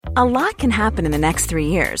A lot can happen in the next 3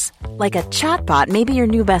 years. Like a chatbot may be your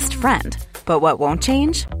new best friend. But what won't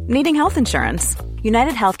change? Needing health insurance.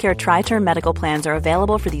 United Healthcare Tri-Term Medical Plans are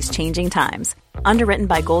available for these changing times. Underwritten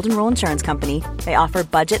by Golden Rule Insurance Company, they offer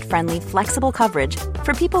budget-friendly, flexible coverage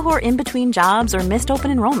for people who are in between jobs or missed open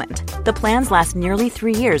enrollment. The plans last nearly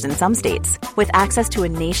 3 years in some states, with access to a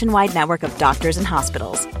nationwide network of doctors and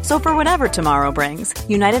hospitals. So for whatever tomorrow brings,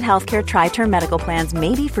 United Healthcare Tri-Term Medical Plans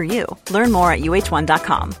may be for you. Learn more at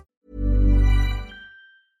uh1.com.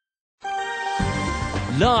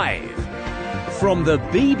 Live from the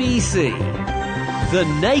BBC, The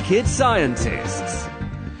Naked Scientists.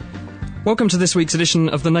 Welcome to this week's edition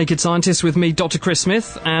of The Naked Scientists with me, Dr. Chris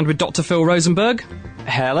Smith, and with Dr. Phil Rosenberg.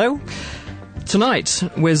 Hello. Tonight,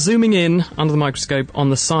 we're zooming in under the microscope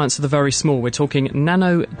on the science of the very small. We're talking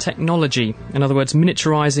nanotechnology, in other words,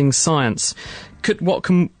 miniaturising science. What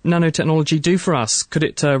can nanotechnology do for us? Could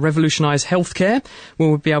it revolutionise healthcare?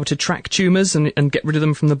 Will we be able to track tumours and get rid of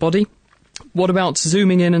them from the body? What about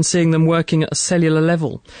zooming in and seeing them working at a cellular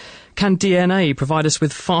level? Can DNA provide us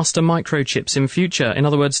with faster microchips in future? In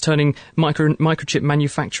other words, turning microchip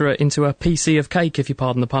manufacturer into a PC of cake, if you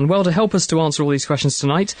pardon the pun. Well, to help us to answer all these questions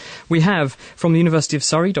tonight, we have from the University of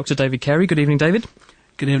Surrey, Dr. David Carey. Good evening, David.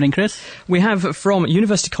 Good evening, Chris. We have from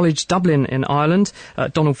University College Dublin in Ireland,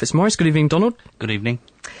 Donald Fitzmaurice. Good evening, Donald. Good evening.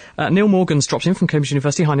 Neil Morgan's dropped in from Cambridge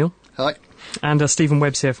University. Hi, Neil. Hi. And Stephen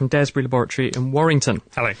Webb's here from Daresbury Laboratory in Warrington.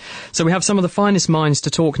 Hello. So we have some of the finest minds to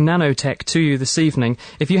talk nanotech to you this evening.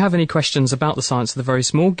 If you have any questions about the science of the very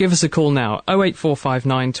small, give us a call now,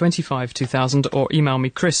 08459 25 2000, or email me,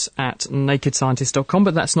 chris@nakedscientist.com.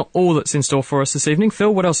 But that's not all that's in store for us this evening.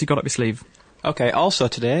 Phil, what else you got up your sleeve? Okay, also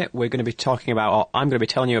today we're going to be talking about, or I'm going to be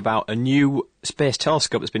telling you about a new space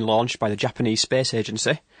telescope that's been launched by the Japanese Space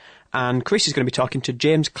Agency. And Chris is going to be talking to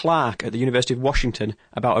James Clark at the University of Washington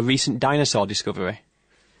about a recent dinosaur discovery.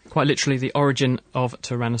 Quite literally the origin of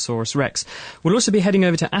Tyrannosaurus rex. We'll also be heading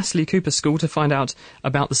over to Astley Cooper School to find out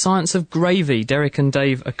about the science of gravy. Derek and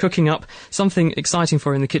Dave are cooking up something exciting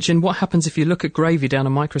for you in the kitchen. What happens if you look at gravy down a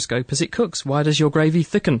microscope as it cooks? Why does your gravy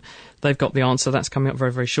thicken? They've got the answer. That's coming up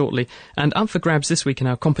very, very shortly. And up for grabs this week in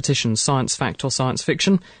our competition, Science Fact or Science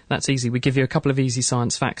Fiction. That's easy. We give you a couple of easy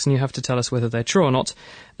science facts and you have to tell us whether they're true or not.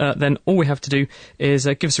 Then all we have to do is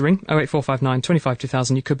give us a ring, 08459 25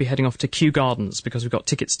 2000. You could be heading off to Kew Gardens because we've got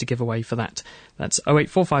tickets to give away for that. That's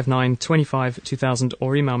 08459 25 2000,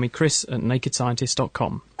 or email me,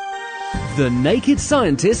 chris@nakedscientist.com. The Naked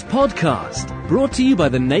Scientist Podcast, brought to you by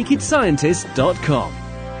thenakedscientist.com.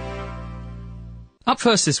 Up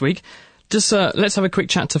first this week, just let's have a quick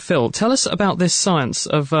chat to Phil. Tell us about this science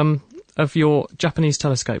of your Japanese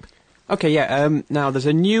telescope. Okay, now there's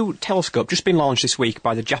a new telescope just been launched this week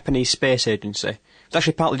by the Japanese Space Agency. It's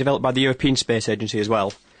actually partly developed by the European Space Agency as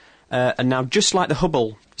well. And now, just like the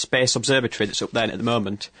Hubble Space Observatory that's up there at the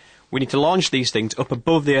moment, we need to launch these things up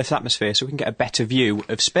above the Earth's atmosphere so we can get a better view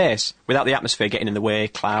of space without the atmosphere getting in the way,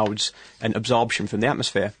 clouds and absorption from the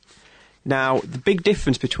atmosphere. Now, the big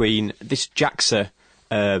difference between this JAXA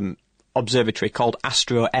observatory called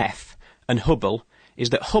Astro F and Hubble is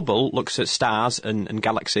that Hubble looks at stars and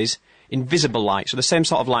galaxies in visible light, so the same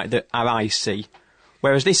sort of light that our eyes see,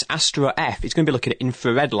 whereas this Astro F is going to be looking at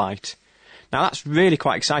infrared light. Now that's really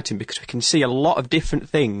quite exciting because we can see a lot of different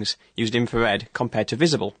things used infrared compared to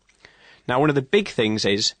visible. Now one of the big things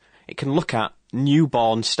is it can look at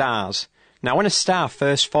newborn stars. Now when a star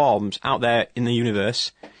first forms out there in the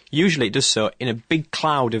universe, usually it does so in a big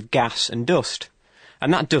cloud of gas and dust.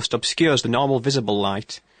 And that dust obscures the normal visible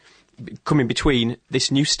light coming between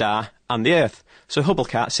this new star and the Earth, so Hubble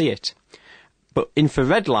can't see it. But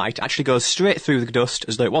infrared light actually goes straight through the dust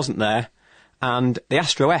as though it wasn't there, and the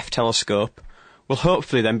Astro F telescope will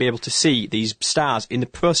hopefully then be able to see these stars in the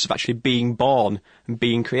process of actually being born and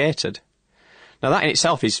being created. Now that in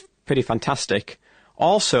itself is pretty fantastic.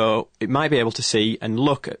 Also, it might be able to see and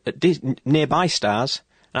look at nearby stars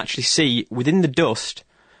and actually see within the dust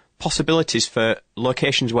possibilities for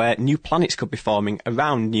locations where new planets could be forming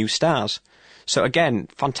around new stars. So again,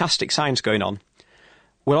 fantastic science going on.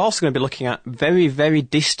 We're also going to be looking at very, very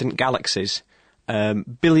distant galaxies,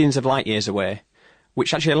 billions of light years away,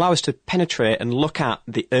 which actually allow us to penetrate and look at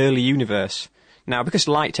the early universe. Now, because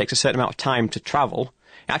light takes a certain amount of time to travel,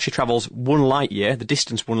 it actually travels 1 light year, the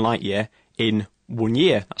distance 1 light year, in 1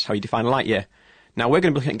 year. That's how you define a light year. Now, we're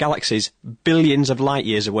going to be looking at galaxies billions of light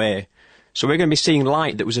years away. So we're going to be seeing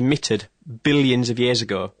light that was emitted billions of years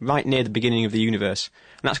ago, right near the beginning of the universe.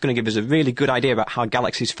 And that's going to give us a really good idea about how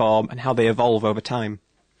galaxies form and how they evolve over time.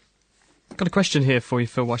 I've got a question here for you,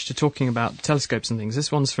 Phil, whilst you're talking about telescopes and things.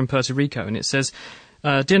 This one's from Puerto Rico, and it says,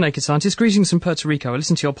 Dear Naked Scientist, greetings from Puerto Rico. I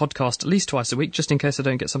listen to your podcast at least twice a week, just in case I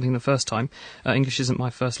don't get something the first time. English isn't my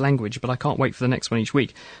first language, but I can't wait for the next one each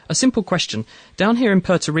week. A simple question. Down here in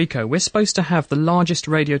Puerto Rico, we're supposed to have the largest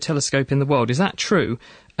radio telescope in the world. Is that true?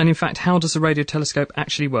 And in fact, how does a radio telescope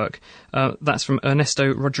actually work? That's from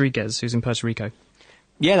Ernesto Rodriguez, who's in Puerto Rico.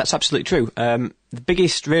 Yeah, that's absolutely true. The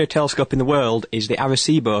biggest radio telescope in the world is the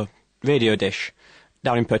Arecibo radio dish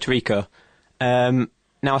down in Puerto Rico. Now,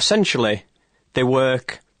 essentially, they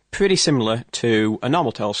work pretty similar to a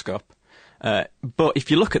normal telescope. But if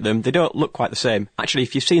you look at them, they don't look quite the same. Actually,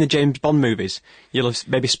 if you've seen the James Bond movies, you'll have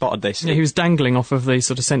maybe spotted this. Yeah, he was dangling off of the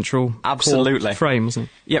sort of central core frame, wasn't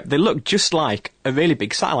he? Yep, they look just like a really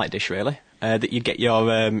big satellite dish, really, that you get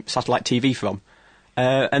your satellite TV from.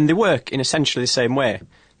 And they work in essentially the same way.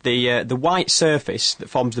 The white surface that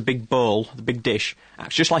forms the big bowl, the big dish,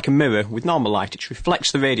 acts just like a mirror with normal light. It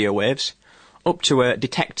reflects the radio waves up to a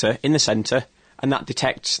detector in the centre, and that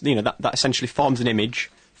detects, that essentially forms an image,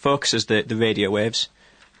 focuses the radio waves,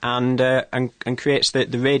 and creates the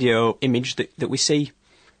radio image that we see,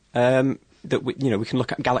 that we can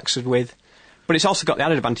look at galaxies with. But it's also got the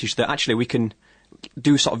added advantage that actually we can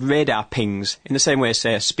do sort of radar pings in the same way,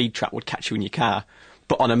 say, a speed trap would catch you in your car,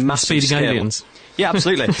 but on a massive scale. Speeding aliens. Yeah,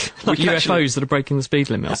 absolutely. Like UFOs that are breaking the speed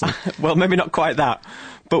limit or something. Well, maybe not quite that.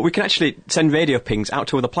 But we can actually send radio pings out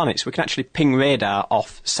to other planets. We can actually ping radar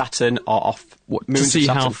off Saturn or off moons to see of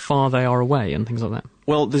Saturn. how far they are away and things like that.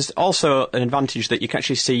 Well, there's also an advantage that you can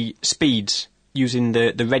actually see speeds using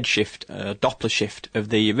the redshift, Doppler shift of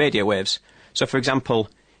the radio waves. So, for example,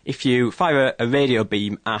 if you fire a radio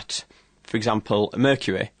beam at, for example,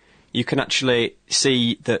 Mercury, you can actually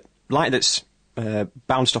see that light that's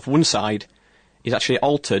bounced off one side is actually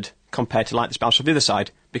altered compared to light that's bounced off the other side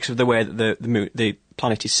because of the way that the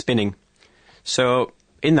planet is spinning. So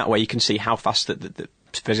in that way you can see how fast,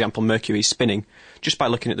 for example, Mercury is spinning just by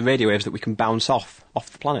looking at the radio waves that we can bounce off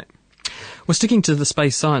the planet. Well, sticking to the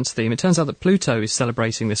space science theme, it turns out that Pluto is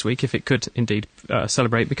celebrating this week, if it could indeed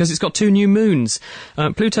celebrate, because it's got 2 new moons.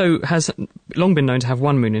 Pluto has long been known to have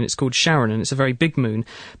one moon, and it's called Charon, and it's a very big moon.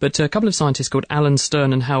 But a couple of scientists called Alan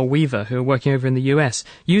Stern and Hal Weaver, who are working over in the US,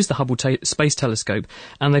 used the Hubble Space Telescope,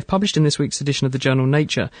 and they've published in this week's edition of the journal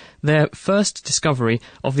Nature their first discovery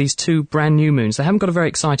of these 2 brand new moons. They haven't got a very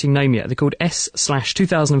exciting name yet. They're called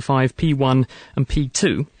S/2005 P1 and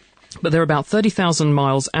P2. But they're about 30,000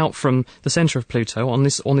 miles out from the centre of Pluto on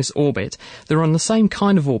this orbit. They're on the same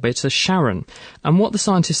kind of orbit as Charon. And what the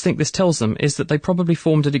scientists think this tells them is that they probably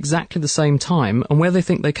formed at exactly the same time, and where they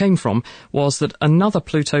think they came from was that another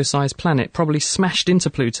Pluto-sized planet probably smashed into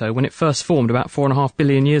Pluto when it first formed about 4.5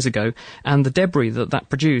 billion years ago, and the debris that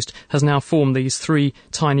produced has now formed these 3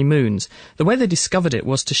 tiny moons. The way they discovered it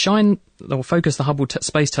was to shine or focus the Hubble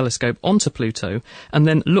Space Telescope onto Pluto and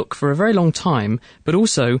then look for a very long time, but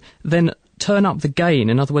also then turn up the gain,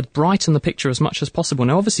 in other words, brighten the picture as much as possible.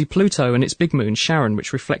 Now, obviously, Pluto and its big moon, Charon,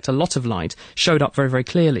 which reflect a lot of light, showed up very, very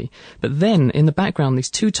clearly. But then, in the background,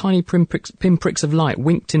 these 2 tiny pinpricks of light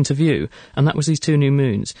winked into view, and that was these 2 new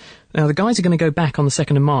moons. Now, the guys are going to go back on the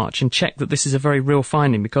 2nd of March and check that this is a very real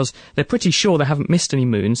finding, because they're pretty sure they haven't missed any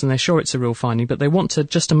moons, and they're sure it's a real finding, but they want to,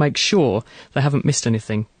 just to make sure they haven't missed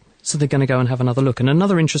anything. So they're going to go and have another look. And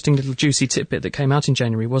another interesting little juicy tidbit that came out in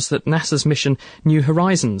January was that NASA's mission New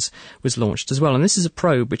Horizons was launched as well. And this is a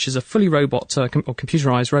probe which is a fully or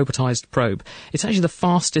computerized, robotised probe. It's actually the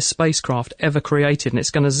fastest spacecraft ever created, and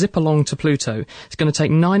it's going to zip along to Pluto. It's going to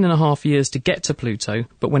take 9.5 years to get to Pluto,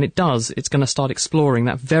 but when it does, it's going to start exploring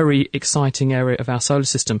that very exciting area of our solar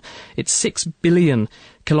system. It's 6 billion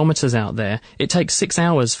kilometres out there. It takes 6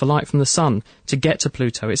 hours for light from the sun to get to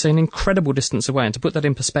Pluto. It's an incredible distance away, and to put that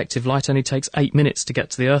in perspective, light only takes 8 minutes to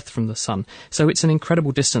get to the Earth from the sun. So it's an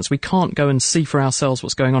incredible distance. We can't go and see for ourselves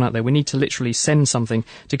what's going on out there. We need to literally send something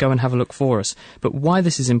to go and have a look for us. But why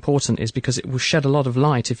this is important is because it will shed a lot of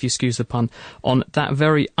light, if you excuse the pun, on that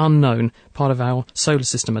very unknown part of our solar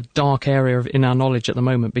system, a dark area in our knowledge at the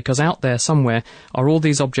moment, because out there somewhere are all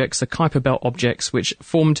these objects, the Kuiper Belt objects, which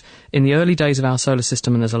formed in the early days of our solar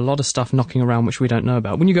system, and there's a lot of stuff knocking around which we don't know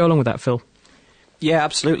about. Wouldn't you go along with that, Phil? Yeah,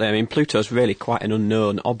 absolutely. I mean, Pluto's really quite an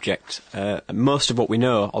unknown object. Most of what we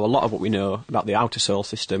know, or a lot of what we know about the outer solar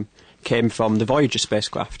system, came from the Voyager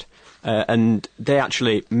spacecraft. And they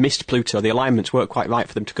actually missed Pluto. The alignments weren't quite right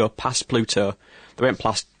for them to go past Pluto. They went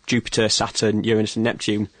past Jupiter, Saturn, Uranus and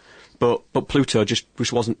Neptune. But Pluto just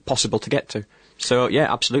wasn't possible to get to. So,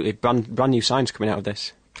 yeah, absolutely. Brand new science coming out of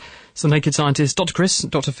this. So Naked Scientist, Dr. Chris,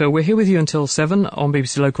 Dr. Phil, we're here with you until 7 on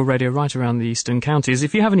BBC Local Radio right around the eastern counties.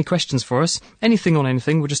 If you have any questions for us, anything on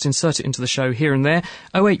anything, we'll just insert it into the show here and there,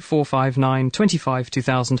 08459 25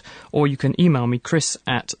 2000, or you can email me,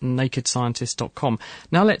 chris@nakedscientist.com.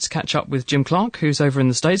 Now let's catch up with Jim Clark, who's over in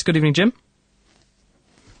the States. Good evening, Jim.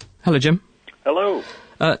 Hello, Jim. Hello.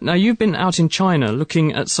 Now, you've been out in China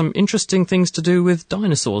looking at some interesting things to do with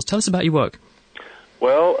dinosaurs. Tell us about your work.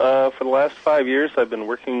 Well, for the last 5 years, I've been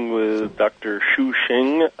working with Dr. Xu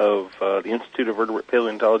Xing of the Institute of Vertebrate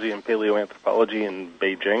Paleontology and Paleoanthropology in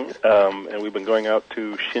Beijing, and we've been going out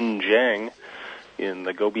to Xinjiang in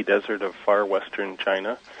the Gobi Desert of far western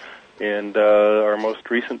China. And our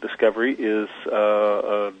most recent discovery is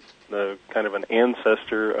kind of an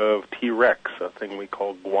ancestor of T-Rex, a thing we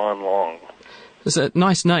call Guanlong. It's a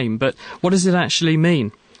nice name, but what does it actually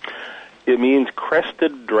mean? It means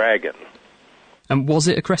crested dragon. And was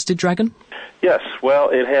it a crested dragon? Yes. Well,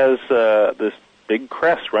 it has this big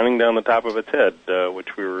crest running down the top of its head,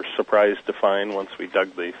 which we were surprised to find once we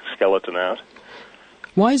dug the skeleton out.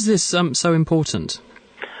 Why is this so important?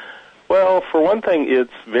 Well, for one thing, it's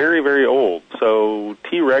very, very old. So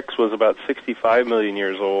T-Rex was about 65 million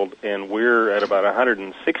years old, and we're at about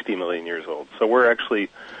 160 million years old. So we're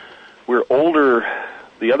older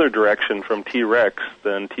the other direction from T-Rex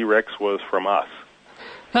than T-Rex was from us.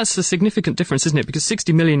 That's a significant difference, isn't it? Because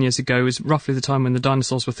 60 million years ago is roughly the time when the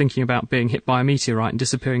dinosaurs were thinking about being hit by a meteorite and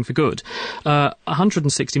disappearing for good.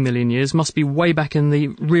 160 million years must be way back in the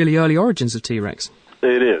really early origins of T-Rex.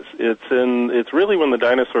 It is. It's really when the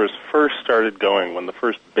dinosaurs first started going, when the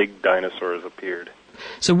first big dinosaurs appeared.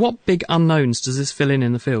 So what big unknowns does this fill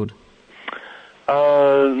in the field?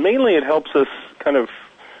 Mainly it helps us kind of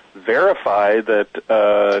verify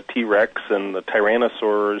that T-Rex and the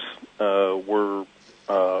Tyrannosaurs were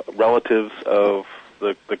relatives of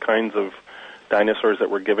the kinds of dinosaurs that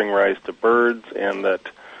were giving rise to birds, and that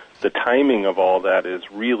the timing of all that is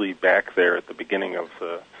really back there at the beginning of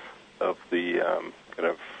the kind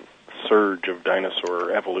of surge of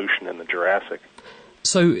dinosaur evolution in the Jurassic.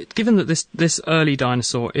 So, given that this early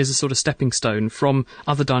dinosaur is a sort of stepping stone from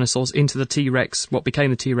other dinosaurs into the T-Rex, what became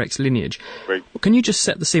the T-Rex lineage, right. Can you just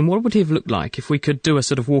set the scene? What would he have looked like if we could do a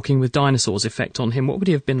sort of walking with dinosaurs effect on him? What would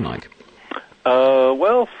he have been like?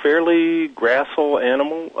 Well, fairly gracile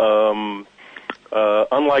animal.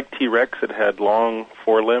 Unlike T-Rex, it had long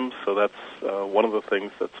forelimbs, so that's one of the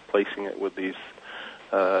things that's placing it with these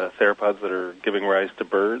theropods that are giving rise to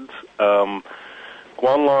birds.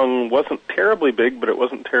 Guanlong wasn't terribly big, but it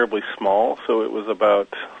wasn't terribly small, so it was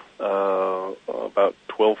about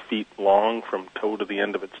 12 feet long from toe to the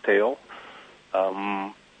end of its tail.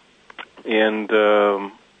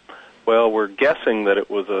 Well, we're guessing that it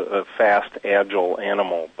was a fast, agile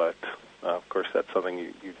animal, but of course that's something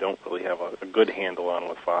you don't really have a good handle on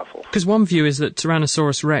with fossils. Because one view is that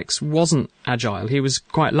Tyrannosaurus rex wasn't agile, he was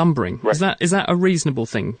quite lumbering. Right. Is that a reasonable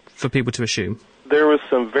thing for people to assume? There was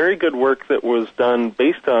some very good work that was done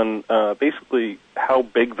based on basically how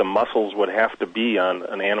big the muscles would have to be on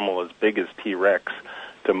an animal as big as T-Rex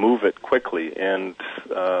to move it quickly, and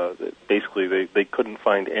basically they couldn't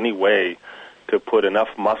find any way to put enough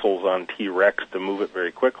muscles on T-Rex to move it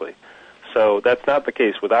very quickly. So that's not the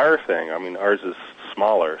case with our thing. I mean, ours is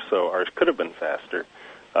smaller, so ours could have been faster.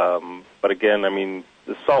 But again, I mean,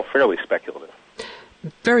 this is all fairly speculative.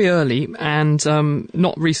 Very early and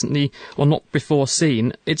not recently or not before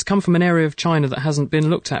seen, it's come from an area of China that hasn't been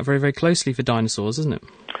looked at very, very closely for dinosaurs, isn't it?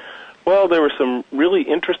 Well, there was some really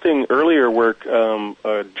interesting earlier work.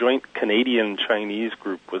 A joint Canadian-Chinese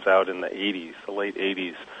group was out in the 80s, the late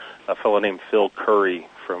 80s. A fellow named Phil Curry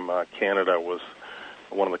from Canada was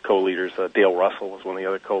one of the co-leaders. Dale Russell was one of the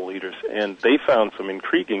other co-leaders. And they found some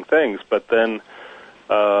intriguing things, but then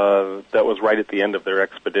that was right at the end of their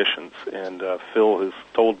expeditions. And Phil has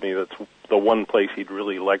told me that's the one place he'd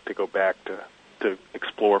really like to go back to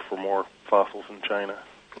explore for more fossils in China.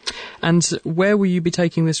 And where will you be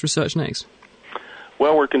taking this research next?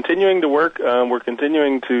 Well, we're continuing to work. We're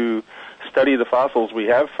continuing to study the fossils we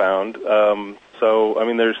have found. So, I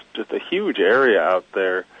mean, there's just a huge area out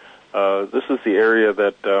there. This is the area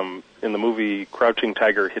that, in the movie Crouching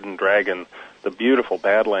Tiger, Hidden Dragon, the beautiful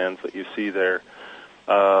Badlands that you see there,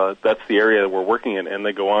 that's the area that we're working in, and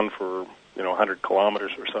they go on for, 100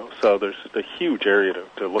 kilometers or so. So there's just a huge area to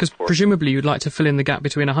look for. Because presumably you'd like to fill in the gap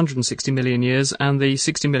between 160 million years and the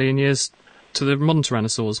 60 million years to the modern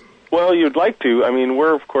tyrannosaurs. Well, you'd like to. I mean,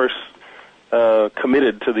 we're, of course,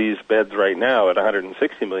 committed to these beds right now at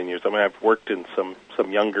 160 million years. I mean, I've worked in some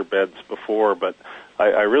younger beds before, but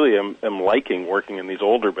I really am liking working in these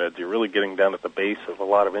older beds. You're really getting down at the base of a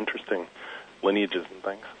lot of interesting lineages and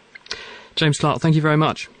things. James Clark, thank you very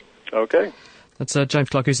much. Okay. That's James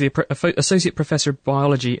Clark, who's the Associate Professor of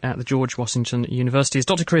Biology at the George Washington University. It's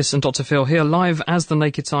Dr. Chris and Dr. Phil here live as the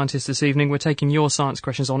Naked Scientist this evening. We're taking your science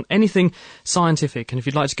questions on anything scientific. And if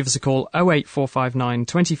you'd like to give us a call, 08459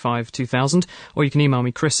 25 2000, or you can email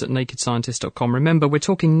me, chris@nakedscientist.com. Remember, we're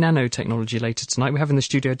talking nanotechnology later tonight. We have in the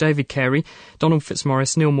studio David Carey, Donald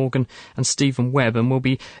Fitzmaurice, Neil Morgan and Stephen Webb, and we'll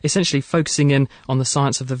be essentially focusing in on the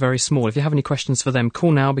science of the very small. If you have any questions for them,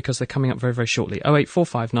 call now because they're coming up very, very shortly.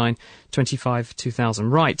 08459 25 2000.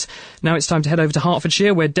 Right, now it's time to head over to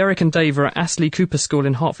Hertfordshire, where Derek and Dave are at Astley Cooper School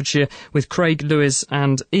in Hertfordshire with Craig, Lewis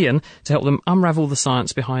and Ian to help them unravel the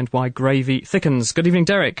science behind why gravy thickens. Good evening,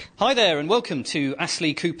 Derek. Hi there, and welcome to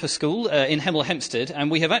Astley Cooper School in Hemel Hempstead, and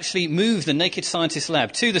we have actually moved the Naked Scientist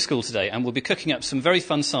lab to the school today, and we'll be cooking up some very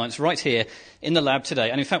fun science right here in the lab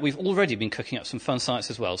today. And in fact, we've already been cooking up some fun science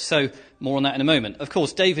as well, so more on that in a moment. Of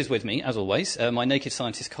course, Dave is with me, as always, my Naked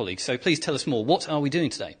Scientist colleague, so please tell us more. What are we doing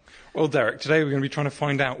today? Well, Derek, today we're going to be trying to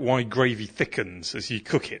find out why gravy thickens as you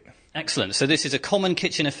cook it. Excellent. So this is a common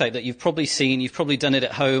kitchen effect that you've probably seen, you've probably done it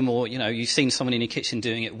at home, or, you've seen someone in your kitchen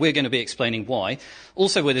doing it. We're going to be explaining why.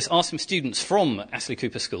 Also with us are some students from Astley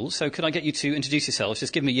Cooper School. So could I get you to introduce yourselves?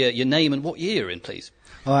 Just give me your name and what year you're in, please.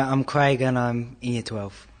 All right, I'm Craig and I'm in Year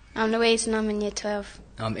 12. I'm Louise and I'm in Year 12.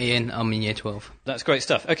 I'm Ian, I'm in Year 12. That's great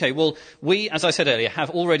stuff. OK, well, we, as I said earlier,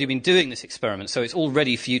 have already been doing this experiment, so it's all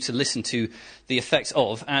ready for you to listen to the effects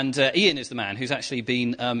of. And Ian is the man who's actually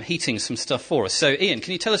been heating some stuff for us. So, Ian,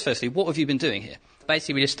 can you tell us firstly, what have you been doing here?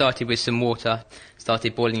 Basically, we just started with some water,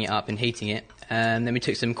 started boiling it up and heating it, and then we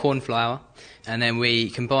took some corn flour, and then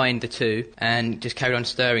we combined the two and just carried on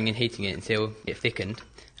stirring and heating it until it thickened,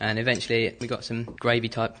 and eventually we got some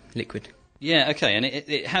gravy-type liquid. Yeah, OK, and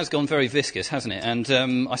it has gone very viscous, hasn't it?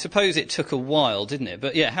 And I suppose it took a while, didn't it?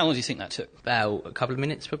 But yeah, how long do you think that took? About a couple of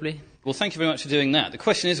minutes, probably. Well, thank you very much for doing that. The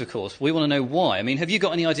question is, of course, we want to know why. I mean, have you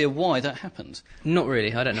got any idea why that happened? Not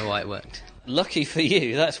really. I don't know why it worked. Lucky for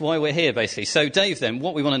you. That's why we're here, basically. So, Dave, then,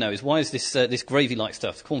 what we want to know is why is this gravy-like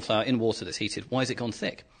stuff, corn flour in water that's heated, why has it gone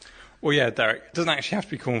thick? Well, yeah, Derek, it doesn't actually have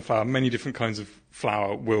to be corn flour. Many different kinds of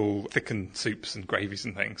flour will thicken soups and gravies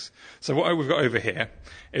and things. So what we've got over here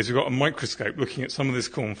is we've got a microscope looking at some of this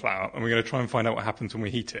corn flour, and we're going to try and find out what happens when we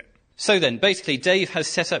heat it. So then, basically, Dave has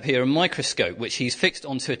set up here a microscope which he's fixed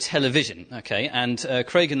onto a television, OK? And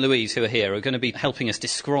Craig and Louise, who are here, are going to be helping us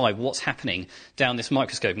describe what's happening down this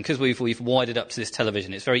microscope. And because we've wired it up to this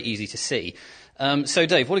television, it's very easy to see. So,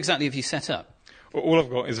 Dave, what exactly have you set up? Well, all I've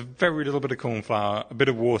got is a very little bit of corn flour, a bit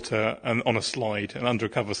of water, and on a slide and under a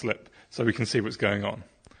cover slip, so we can see what's going on.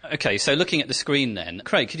 OK, so looking at the screen then,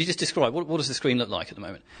 Craig, could you just describe, what does the screen look like at the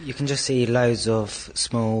moment? You can just see loads of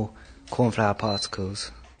small corn flour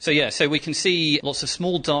particles. So we can see lots of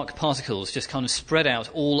small dark particles just kind of spread out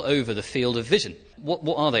all over the field of vision. What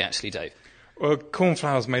are they actually, Dave? Well, corn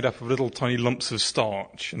flour is made up of little tiny lumps of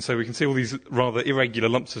starch, and so we can see all these rather irregular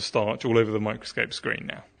lumps of starch all over the microscope screen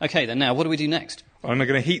now. OK, then now, what do we do next? I'm going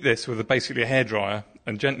to heat this with basically a hairdryer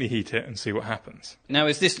and gently heat it and see what happens. Now,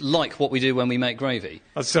 is this like what we do when we make gravy?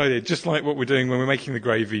 That's the idea, just like what we're doing when we're making the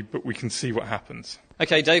gravy, but we can see what happens.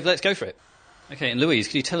 OK, Dave, let's go for it. OK, and Louise,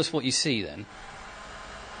 can you tell us what you see then?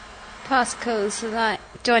 Particles like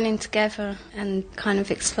joining together and kind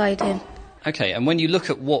of exploding. OK, and when you look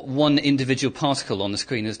at what one individual particle on the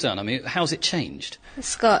screen has done, I mean, how's it changed?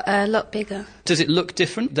 It's got a lot bigger. Does it look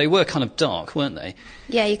different? They were kind of dark, weren't they?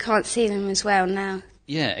 Yeah, you can't see them as well now.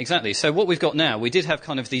 Yeah, exactly. So what we've got now, we did have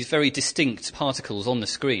kind of these very distinct particles on the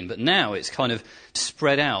screen, but now it's kind of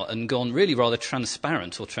spread out and gone really rather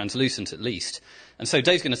transparent, or translucent at least. And so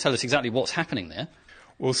Dave's going to tell us exactly what's happening there.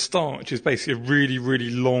 Well, starch is basically a really,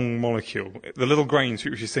 really long molecule. The little grains,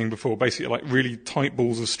 which you've seen before, basically like really tight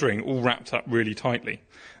balls of string, all wrapped up really tightly.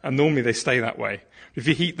 And normally they stay that way. If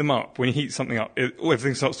you heat them up, when you heat something up,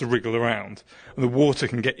 everything starts to wriggle around, and the water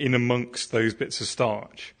can get in amongst those bits of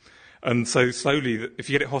starch. And so slowly, if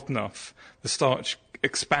you get it hot enough, the starch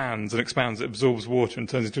expands and expands, it absorbs water and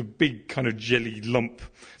turns into a big kind of jelly lump.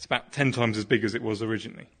 It's about 10 times as big as it was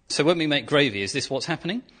originally. So when we make gravy, is this what's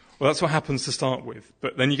happening? Well, that's what happens to start with.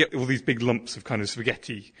 But then you get all these big lumps of kind of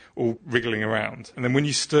spaghetti all wriggling around. And then when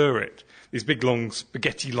you stir it, these big, long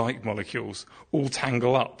spaghetti-like molecules all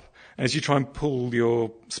tangle up. And as you try and pull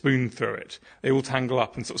your spoon through it, they all tangle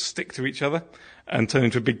up and sort of stick to each other and turn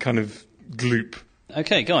into a big kind of gloop.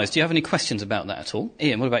 OK, guys, do you have any questions about that at all?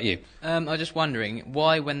 Ian, what about you? I was just wondering,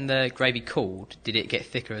 why when the gravy cooled did it get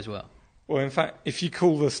thicker as well? Well, in fact, if you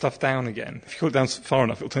cool the stuff down again, if you cool it down far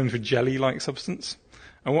enough, it'll turn into a jelly-like substance.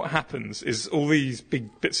 And what happens is all these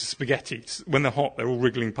big bits of spaghetti, when they're hot, they're all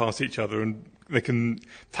wriggling past each other and they can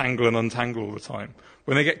tangle and untangle all the time.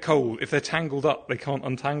 When they get cold, if they're tangled up, they can't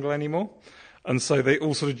untangle anymore. And so they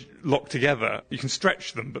all sort of lock together. You can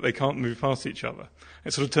stretch them, but they can't move past each other.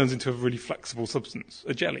 It sort of turns into a really flexible substance,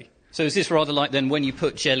 a jelly. So is this rather like then when you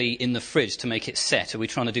put jelly in the fridge to make it set? Are we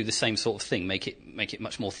trying to do the same sort of thing, make it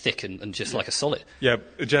much more thick and just like a solid? Yeah,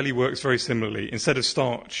 a jelly works very similarly. Instead of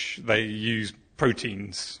starch, they use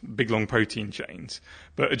proteins, big long protein chains.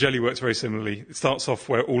 But a jelly works very similarly. It starts off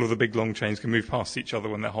where all of the big long chains can move past each other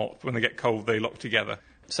when they're hot. When they get cold, they lock together.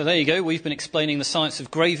 So there you go. We've been explaining the science of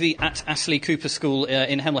gravy at Astley Cooper School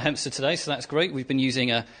in Hemel Hempstead today, so that's great. We've been using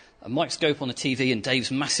a microscope on a TV and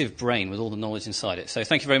Dave's massive brain with all the knowledge inside it. So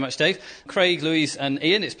thank you very much, Dave. Craig, Louise and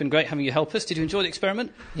Ian, it's been great having you help us. Did you enjoy the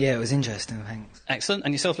experiment? Yeah, it was interesting, thanks. Excellent.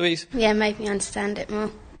 And yourself, Louise? Yeah, made me understand it more.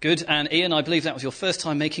 Good. And Ian, I believe that was your first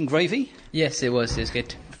time making gravy? Yes, it was. It was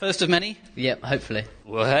good. First of many? Yep, hopefully.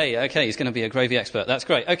 Well, hey, OK, he's going to be a gravy expert. That's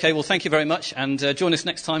great. OK, well, thank you very much. And join us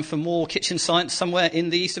next time for more kitchen science somewhere in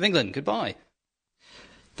the east of England. Goodbye.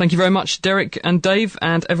 Thank you very much, Derek and Dave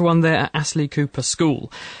and everyone there at Astley Cooper School.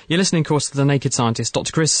 You're listening, of course, to The Naked Scientist,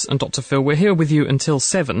 Dr. Chris and Dr. Phil. We're here with you until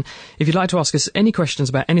 7. If you'd like to ask us any questions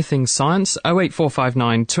about anything science,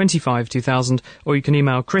 08459 25 2000, or you can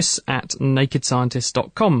email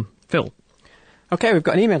chris@nakedscientist.com. Phil. OK, we've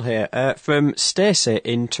got an email here from Stacey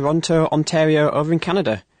in Toronto, Ontario, over in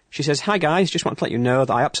Canada. She says, "Hi guys, just want to let you know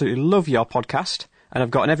that I absolutely love your podcast, and I've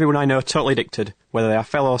gotten everyone I know totally addicted, whether they are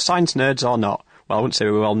fellow science nerds or not." Well, I wouldn't say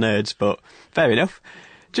we were all nerds, but fair enough.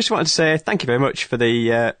 Just wanted to say thank you very much for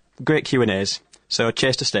the great Q&As. So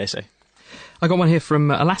cheers to Stacey. I got one here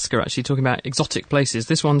from Alaska, actually, talking about exotic places.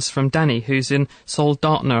 This one's from Danny, who's in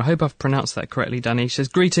Soldotna. I hope I've pronounced that correctly, Danny. She says,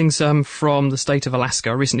 "Greetings from the state of Alaska.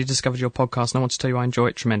 I recently discovered your podcast and I want to tell you I enjoy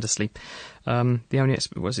it tremendously. The only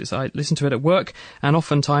I listen to it at work, and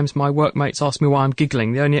oftentimes my workmates ask me why I'm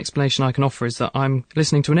giggling. The only explanation I can offer is that I'm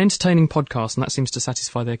listening to an entertaining podcast, and that seems to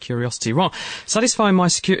satisfy their curiosity." Well, satisfying my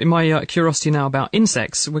curiosity now about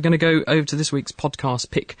insects, we're going to go over to this week's podcast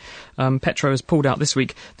pick. Petro has pulled out this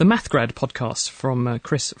week the MathGrad podcast from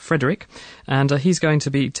Chris Frederick, and he's going to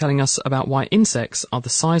be telling us about why insects are the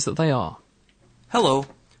size that they are. Hello,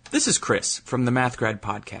 this is Chris from the MathGrad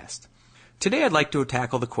podcast. Today I'd like to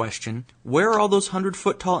tackle the question, where are all those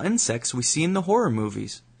 100-foot-tall insects we see in the horror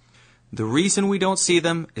movies? The reason we don't see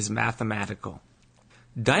them is mathematical.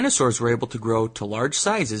 Dinosaurs were able to grow to large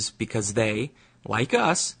sizes because they, like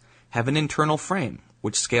us, have an internal frame,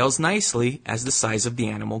 which scales nicely as the size of the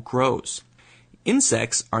animal grows.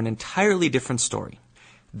 Insects are an entirely different story.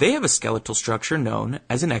 They have a skeletal structure known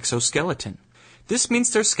as an exoskeleton. This means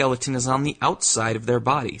their skeleton is on the outside of their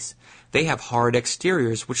bodies. They have hard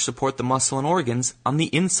exteriors which support the muscle and organs on the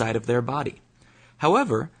inside of their body.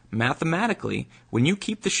 However, mathematically, when you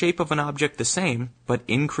keep the shape of an object the same, but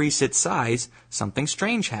increase its size, something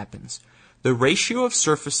strange happens. The ratio of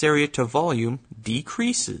surface area to volume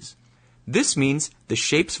decreases. This means the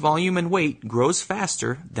shape's volume and weight grows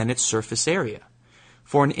faster than its surface area.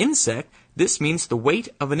 For an insect, this means the weight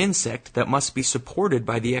of an insect that must be supported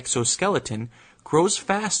by the exoskeleton grows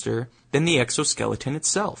faster than the exoskeleton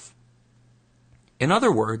itself. In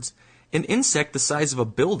other words, an insect the size of a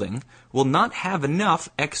building will not have enough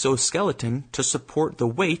exoskeleton to support the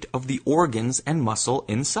weight of the organs and muscle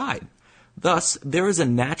inside. Thus, there is a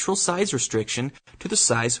natural size restriction to the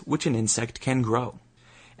size which an insect can grow.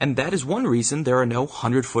 And that is one reason there are no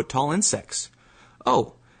 100-foot-tall insects.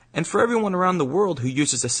 Oh, and for everyone around the world who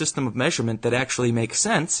uses a system of measurement that actually makes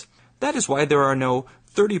sense, that is why there are no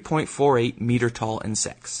 30.48-meter-tall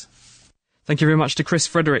insects. Thank you very much to Chris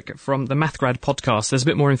Frederick from the MathGrad podcast. There's a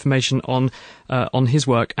bit more information on his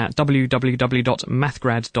work at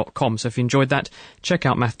www.mathgrad.com. So if you enjoyed that, check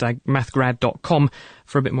out mathgrad.com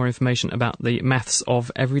for a bit more information about the maths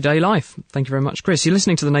of everyday life. Thank you very much, Chris. You're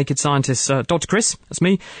listening to The Naked Scientist. Dr. Chris, that's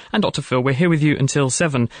me, and Dr. Phil. We're here with you until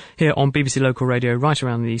 7 here on BBC Local Radio right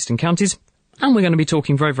around the Eastern Counties. And we're going to be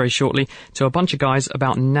talking very, very shortly to a bunch of guys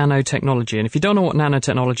about nanotechnology. And if you don't know what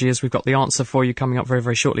nanotechnology is, we've got the answer for you coming up very,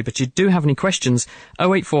 very shortly. But you do have any questions,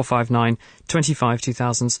 08459 25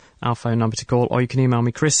 2000's our phone number to call, or you can email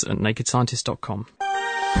me, chris@nakedscientist.com.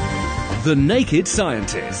 The Naked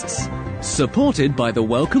Scientists, supported by the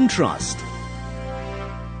Wellcome Trust.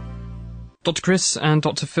 Dr. Chris and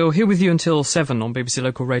Dr. Phil here with you until 7 on BBC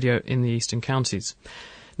Local Radio in the Eastern Counties.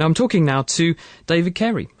 Now, I'm talking now to David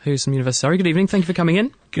Carey, who's from University of Surrey. Good evening. Thank you for coming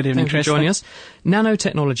in. Good evening, Chris. Thank you for joining us.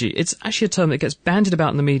 Nanotechnology. It's actually a term that gets bandied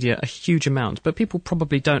about in the media a huge amount, but people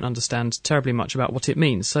probably don't understand terribly much about what it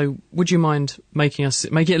means. So would you mind make it a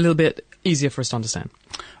little bit easier for us to understand?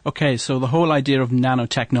 Okay, so the whole idea of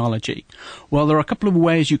nanotechnology. Well, there are a couple of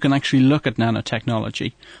ways you can actually look at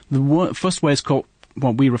nanotechnology. The first way is called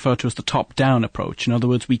what we refer to as the top-down approach. In other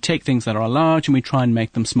words, we take things that are large and we try and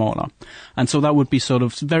make them smaller. And so that would be sort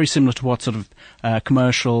of very similar to what sort of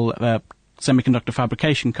commercial semiconductor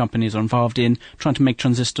fabrication companies are involved in, trying to make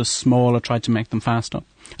transistors smaller, try to make them faster.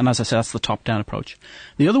 And as I said, that's the top-down approach.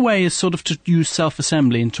 The other way is sort of to use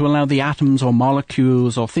self-assembly and to allow the atoms or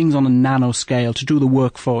molecules or things on a nanoscale to do the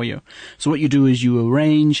work for you. So what you do is you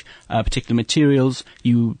arrange particular materials,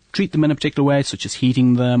 you treat them in a particular way, such as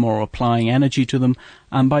heating them or applying energy to them,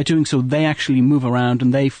 and by doing so, they actually move around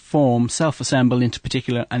and they form, self-assemble into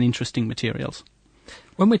particular and interesting materials.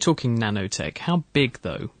 When we're talking nanotech, how big,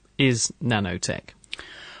 though, is nanotech?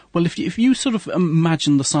 Well, if you sort of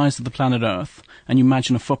imagine the size of the planet Earth, and you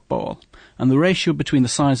imagine a football, and the ratio between the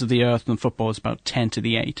size of the Earth and the football is about 10 to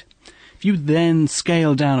the 8. If you then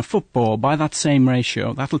scale down a football by that same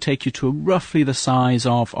ratio, that'll take you to roughly the size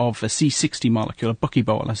of a C60 molecule, a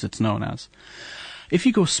buckyball as it's known as. If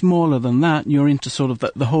you go smaller than that, you're into sort of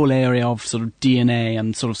the whole area of sort of DNA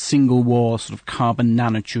and sort of single wall sort of carbon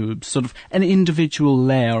nanotubes, sort of an individual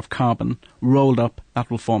layer of carbon rolled up, that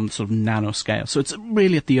will form the sort of nanoscale. So it's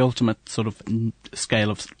really at the ultimate sort of scale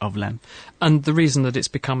of length. And the reason that it's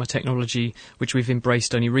become a technology which we've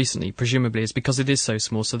embraced only recently, presumably, is because it is so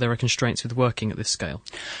small, so there are constraints with working at this scale.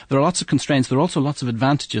 There are lots of constraints. There are also lots of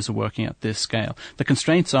advantages of working at this scale. The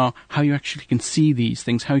constraints are how you actually can see these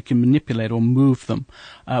things, how you can manipulate or move them.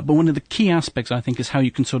 But one of the key aspects, I think, is how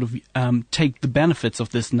you can sort of take the benefits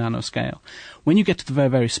of this nanoscale. When you get to the very,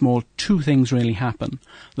 very small, two things really happen.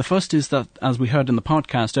 The first is that, as we heard in the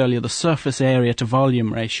podcast earlier, the surface area to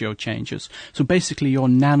volume ratio changes. So basically your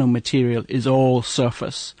nanomaterial is all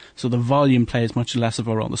surface. So the volume plays much less of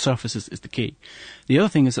a role. The surface is the key. The other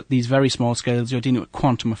thing is that these very small scales, you're dealing with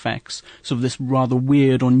quantum effects. So this rather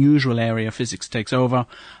weird, unusual area of physics takes over,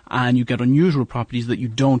 and you get unusual properties that you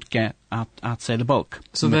don't get at say, the bulk.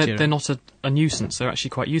 So they're not a nuisance, they're actually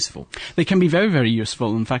quite useful. They can be very, very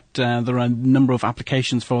useful. In fact, there are a number of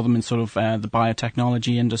applications for them in sort of the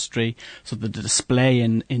biotechnology industry. So the display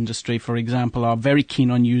industry, for example, are very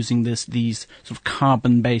keen on using these sort of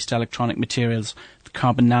carbon-based electronic materials, the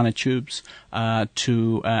carbon nanotubes,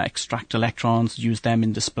 to extract electrons, use them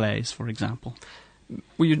in displays, for example.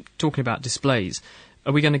 Well, you're talking about displays.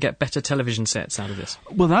 Are we going to get better television sets out of this?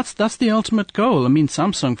 Well, that's the ultimate goal. I mean,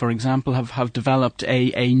 Samsung, for example, have developed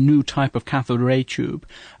a new type of cathode ray tube.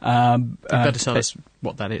 You better tell us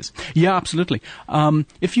what that is. Yeah, absolutely.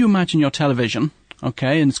 If you imagine your television,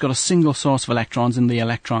 okay, and it's got a single source of electrons in the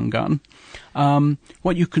electron gun,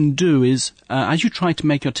 what you can do is, as you try to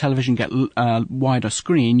make your television get a wider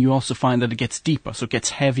screen, you also find that it gets deeper, so it gets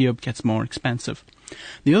heavier, it gets more expensive.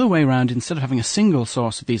 The other way around, instead of having a single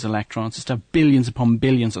source of these electrons, is to have billions upon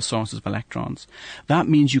billions of sources of electrons. That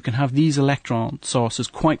means you can have these electron sources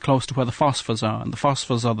quite close to where the phosphors are, and the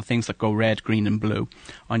phosphors are the things that go red, green and blue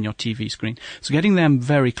on your TV screen. So getting them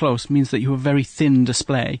very close means that you have a very thin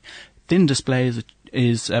display. Thin display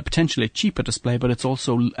is potentially a cheaper display, but it's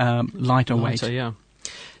also lighter weight. Yeah.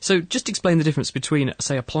 So just explain the difference between,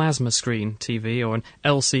 say, a plasma screen TV or an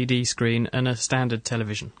LCD screen and a standard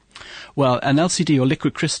television. Well, an LCD or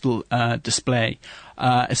liquid crystal display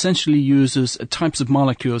essentially uses types of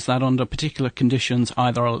molecules that under particular conditions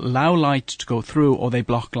either allow light to go through or they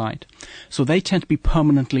block light. So they tend to be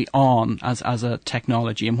permanently on as a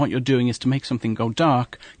technology, and what you're doing is to make something go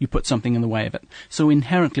dark, you put something in the way of it. So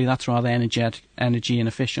inherently that's rather energy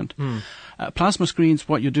inefficient. Plasma screens,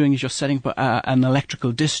 what you're doing is you're setting up an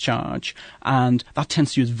electrical discharge, and that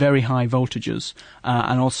tends to use very high voltages,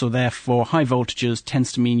 and also therefore high voltages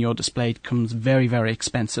tends to mean your display becomes very, very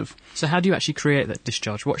expensive. So how do you actually create that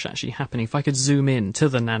discharge? What's actually happening? If I could zoom in to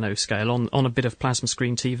the nanoscale on a bit of plasma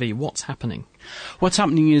screen TV, what's happening? What's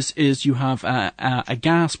happening is you have a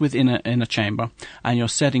gas within a chamber, and you're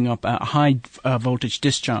setting up a high voltage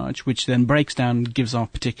discharge, which then breaks down and gives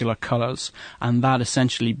off particular colours, and that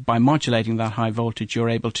essentially, by modulating that high voltage, you're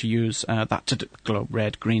able to use that to glow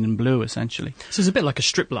red, green and blue, essentially. So it's a bit like a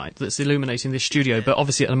strip light that's illuminating this studio, but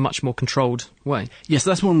obviously in a much more controlled way. Yes,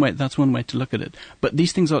 that's one way to look at it. But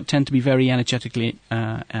these things tend to be very energetically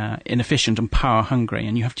inefficient and power hungry,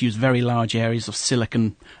 and you have to use very large areas of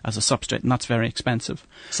silicon as a substrate, and that's very expensive.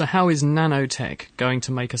 So how is nanotech going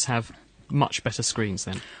to make us have much better screens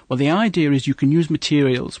then? Well, the idea is you can use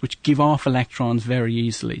materials which give off electrons very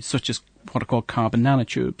easily, such as what are called carbon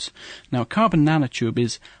nanotubes. Now, a carbon nanotube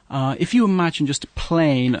is, if you imagine just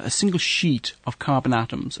a single sheet of carbon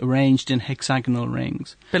atoms arranged in hexagonal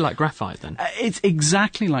rings. A bit like graphite, then. It's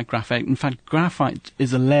exactly like graphite. In fact, graphite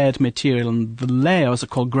is a layered material, and the layers are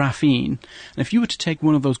called graphene. And if you were to take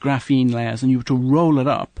one of those graphene layers and you were to roll it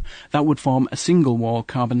up, that would form a single-wall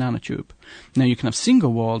carbon nanotube. Now, you can have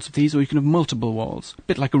single walls of these, or you can have multiple walls, a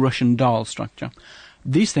bit like a Russian doll structure.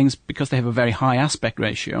 These things, because they have a very high aspect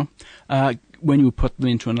ratio, when you put them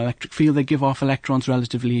into an electric field, they give off electrons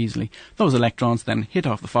relatively easily. Those electrons then hit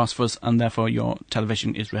off the phosphors, and therefore your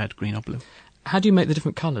television is red, green, or blue. How do you make the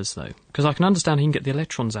different colours, though? Because I can understand how you can get the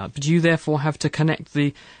electrons out, but do you therefore have to connect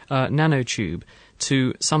the nanotube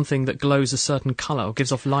to something that glows a certain colour or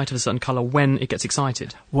gives off light of a certain colour when it gets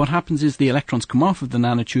excited? What happens is the electrons come off of the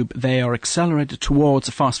nanotube, they are accelerated towards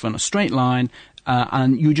a phosphor in a straight line,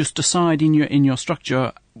 and you just decide in your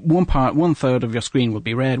structure, one third of your screen will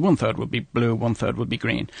be red, one third will be blue, one third will be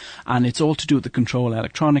green. And it's all to do with the control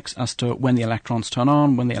electronics as to when the electrons turn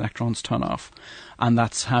on, when the electrons turn off. And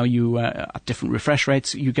that's how you, at different refresh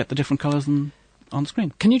rates, you get the different colours on the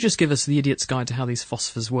screen. Can you just give us the idiot's guide to how these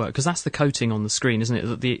phosphors work? Because that's the coating on the screen, isn't it?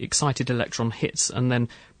 That the excited electron hits and then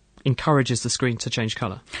encourages the screen to change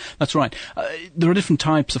colour. That's right. There are different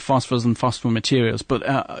types of phosphors and phosphor materials, but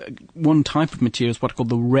one type of material is what are called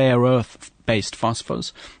the rare earth-based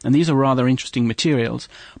phosphors, and these are rather interesting materials.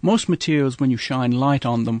 Most materials, when you shine light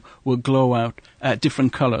on them, will glow out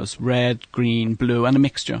different colours, red, green, blue, and a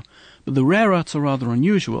mixture. But the rare earths are rather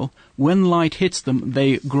unusual. When light hits them,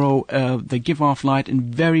 they give off light in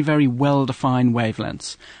very, very well-defined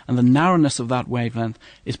wavelengths. And the narrowness of that wavelength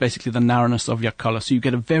is basically the narrowness of your colour. So you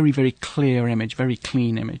get a very, very clear image, very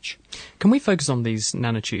clean image. Can we focus on these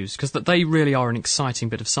nanotubes? Because they really are an exciting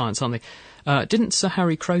bit of science, aren't they? Didn't Sir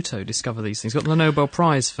Harry Kroto discover these things? Got the Nobel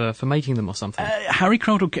Prize for making them or something? Harry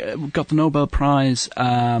Kroto got the Nobel Prize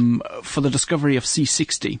for the discovery of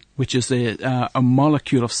C60, which is a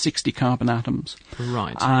molecule of 60 carbon atoms.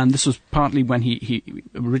 Right. And this was partly when he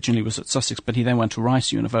originally was at Sussex, but he then went to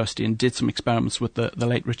Rice University and did some experiments with the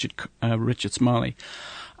late Richard Smalley.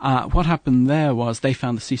 What happened there was they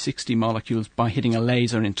found the C60 molecules by hitting a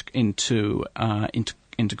laser into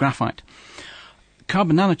graphite.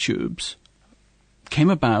 Carbon nanotubes came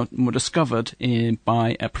about and were discovered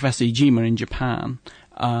by Professor Ijima in Japan,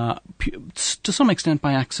 to some extent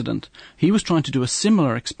by accident. He was trying to do a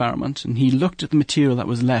similar experiment, and he looked at the material that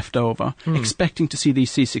was left over, expecting to see these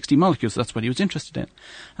C60 molecules. That's what he was interested in.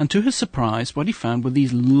 And to his surprise, what he found were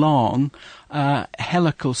these long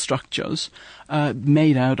helical structures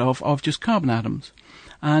made out of just carbon atoms.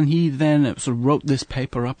 And he then sort of wrote this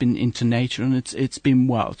paper up into Nature, and it's been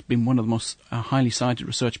one of the most highly cited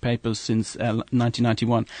research papers since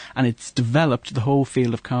 1991, and it's developed the whole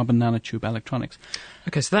field of carbon nanotube electronics.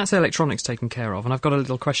 Okay, so that's electronics taken care of, and I've got a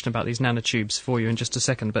little question about these nanotubes for you in just a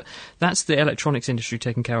second, but that's the electronics industry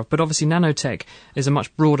taken care of. But obviously nanotech is a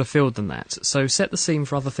much broader field than that, so set the scene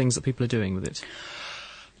for other things that people are doing with it.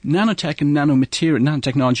 Nanotech and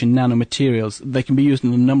nanotechnology and nanomaterials, they can be used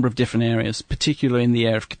in a number of different areas, particularly in the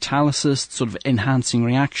area of catalysis, sort of enhancing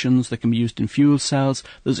reactions. They can be used in fuel cells.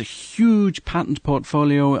 There's a huge patent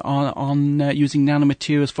portfolio on using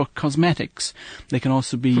nanomaterials for cosmetics. They can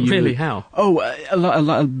also be Really, how? A lot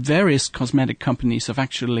of various cosmetic companies have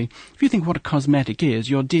actually, if you think what a cosmetic is,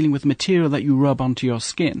 you're dealing with material that you rub onto your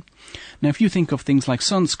skin. Now, if you think of things like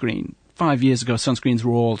sunscreen, 5 years ago, sunscreens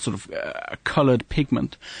were all sort of a coloured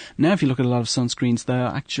pigment. Now, if you look at a lot of sunscreens, they're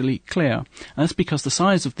actually clear. And that's because the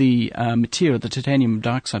size of the material, the titanium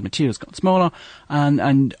dioxide material, has got smaller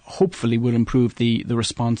and hopefully will improve the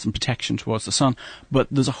response and protection towards the sun. But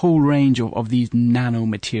there's a whole range of these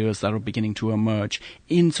nanomaterials that are beginning to emerge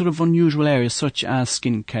in sort of unusual areas such as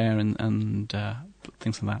skincare and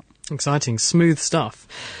things like that. Exciting, smooth stuff.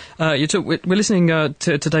 We're listening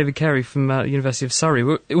to David Carey from the University of Surrey.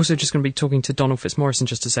 We're also just going to be talking to Donald Fitzmaurice in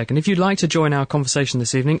just a second. If you'd like to join our conversation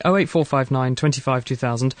this evening, 08459 25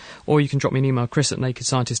 2000, or you can drop me an email,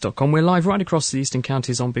 chris@nakedscientist.com. We're live right across the Eastern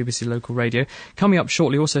Counties on BBC Local Radio. Coming up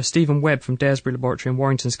shortly, also Stephen Webb from Daresbury Laboratory in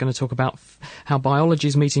Warrington is going to talk about how biology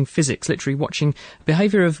is meeting physics, literally watching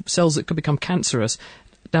behaviour of cells that could become cancerous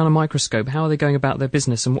down a microscope. How are they going about their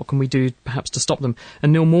business, and what can we do perhaps to stop them?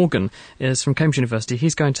 And Neil Morgan is from Cambridge University.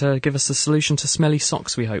 He's going to give us the solution to smelly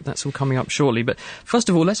socks, we hope. That's all coming up shortly. But first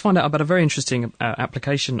of all, let's find out about a very interesting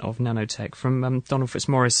application of nanotech from Donald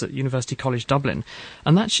Fitzmaurice at University College Dublin.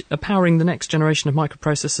 And that's powering the next generation of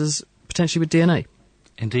microprocessors, potentially with DNA.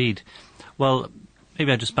 Indeed. Well, maybe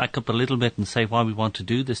I'll just back up a little bit and say why we want to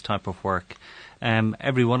do this type of work.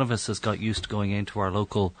 Every one of us has got used to going into our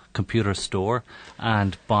local computer store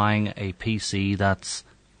and buying a PC that's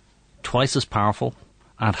twice as powerful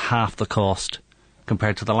and half the cost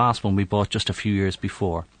compared to the last one we bought just a few years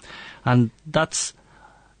before. And that's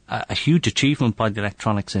a huge achievement by the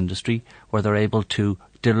electronics industry, where they're able to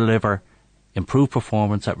deliver improved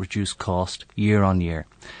performance at reduced cost year on year.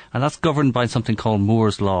 And that's governed by something called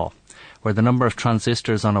Moore's Law, where the number of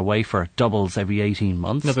transistors on a wafer doubles every 18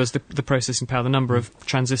 months. In other words, the processing power, the number of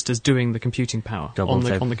transistors doing the computing power on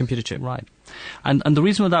the computer chip. Right. And the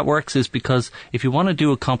reason why that works is because if you want to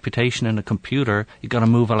do a computation in a computer, you've got to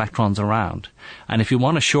move electrons around. And if you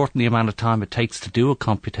want to shorten the amount of time it takes to do a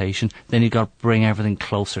computation, then you've got to bring everything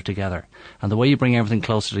closer together. And the way you bring everything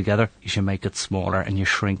closer together, you should make it smaller, and you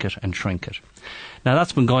shrink it and shrink it. Now,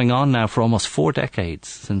 that's been going on now for almost 4 decades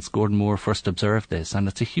since Gordon Moore first observed this, and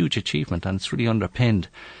it's a huge achievement, and it's really underpinned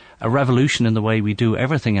a revolution in the way we do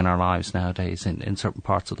everything in our lives nowadays in certain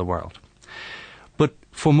parts of the world. But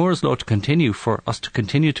for Moore's Law to continue, for us to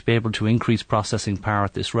continue to be able to increase processing power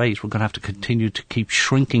at this rate, we're going to have to continue to keep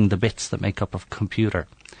shrinking the bits that make up a computer.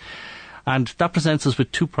 And that presents us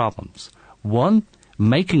with 2 problems. One,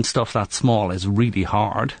 making stuff that small is really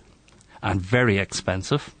hard and very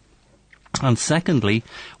expensive. And secondly,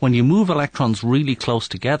 when you move electrons really close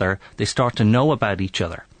together, they start to know about each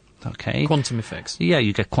other. Okay. Quantum effects. Yeah,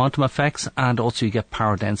 you get quantum effects, and also you get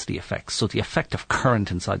power density effects. So the effective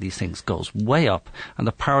current inside these things goes way up, and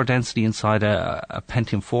the power density inside a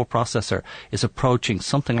Pentium 4 processor is approaching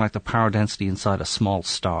something like the power density inside a small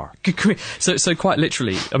star. So quite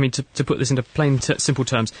literally, I mean, to put this into plain, simple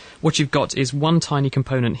terms, what you've got is one tiny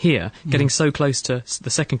component here getting so close to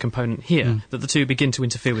the second component here that the two begin to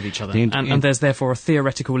interfere with each other. And there's therefore a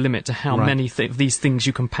theoretical limit to how many of these things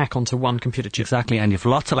you can pack onto one computer chip. Exactly, and you've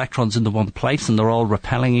lots of electrons in the one place, and they're all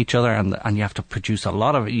repelling each other, and you have to produce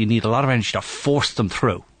you need a lot of energy to force them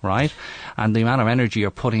through, right? And the amount of energy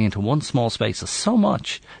you're putting into one small space is so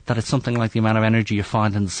much that it's something like the amount of energy you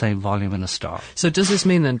find in the same volume in a star. So does this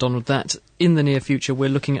mean then, Donald, that in the near future we're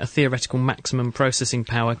looking at a theoretical maximum processing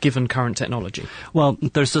power given current technology? Well,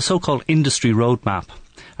 there's the so-called industry roadmap.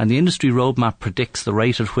 And the industry roadmap predicts the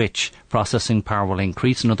rate at which processing power will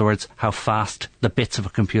increase. In other words, how fast the bits of a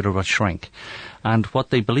computer will shrink. And what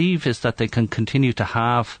they believe is that they can continue to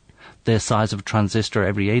have the size of a transistor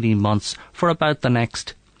every 18 months for about the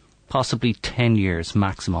next possibly 10 years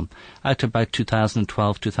maximum, out to about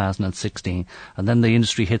 2012, 2016. And then the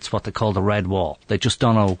industry hits what they call the red wall. They just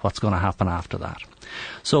don't know what's going to happen after that.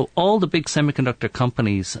 So all the big semiconductor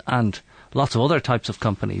companies and lots of other types of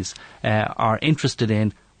companies are interested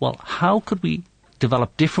in, well, how could we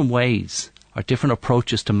develop different ways or different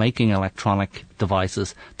approaches to making electronic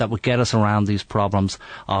devices that would get us around these problems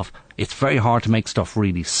of it's very hard to make stuff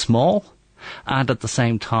really small, and at the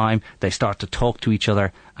same time they start to talk to each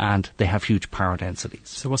other and they have huge power densities.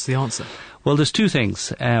 So what's the answer? Well, there's 2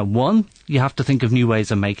 things. One, you have to think of new ways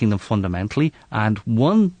of making them fundamentally, and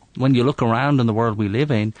one, when you look around in the world we live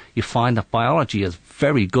in, you find that biology is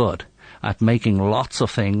very good at making lots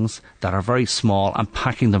of things that are very small and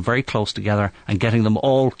packing them very close together and getting them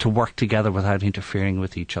all to work together without interfering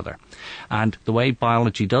with each other. And the way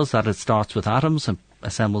biology does that, it starts with atoms and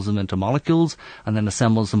assembles them into molecules, and then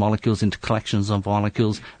assembles the molecules into collections of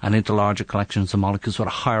molecules and into larger collections of molecules with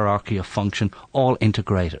a hierarchy of function, all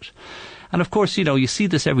integrated. And of course, you see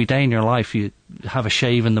this every day in your life. You have a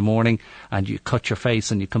shave in the morning and you cut your face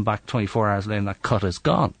and you come back 24 hours later and that cut is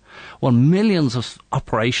gone. Well, millions of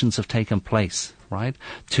operations have taken place, right,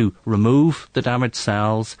 to remove the damaged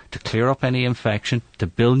cells, to clear up any infection, to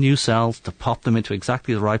build new cells, to pop them into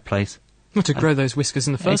exactly the right place. Well, to grow those whiskers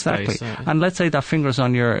in the first place. Exactly. And let's say that finger's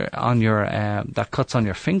that cut's on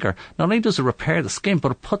your finger. Not only does it repair the skin,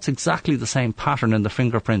 but it puts exactly the same pattern in the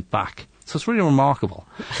fingerprint back. So it's really remarkable.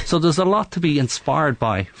 So there's a lot to be inspired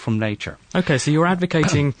by from nature. Okay, so you're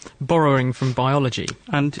advocating borrowing from biology,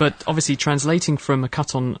 but obviously translating from a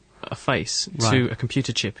cut on a face to a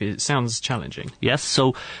computer chip, it sounds challenging. Yes,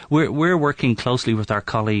 so we're working closely with our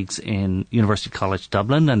colleagues in University College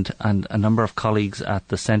Dublin and a number of colleagues at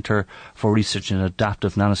the Centre for Research in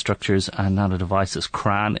Adaptive Nanostructures and Nanodevices,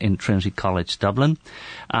 CRAN, in Trinity College Dublin,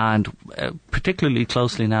 and particularly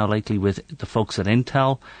closely now lately with the folks at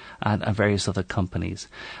Intel and various other companies.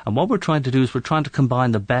 And what we're trying to do is we're trying to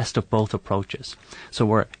combine the best of both approaches. So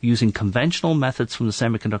we're using conventional methods from the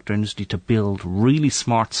semiconductor industry to build really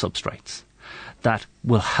smart substrates that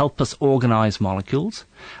will help us organize molecules.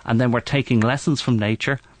 And then we're taking lessons from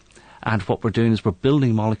nature, and what we're doing is we're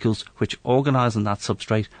building molecules which organize on that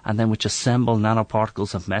substrate and then which assemble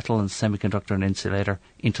nanoparticles of metal and semiconductor and insulator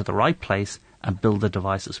into the right place and build the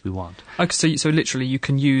devices we want. Okay, so literally you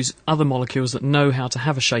can use other molecules that know how to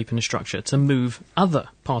have a shape and a structure to move other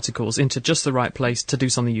particles into just the right place to do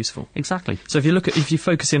something useful. Exactly. So if you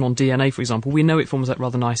focus in on DNA, for example, we know it forms that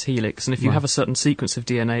rather nice helix, and if you have a certain sequence of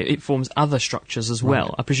DNA, it forms other structures as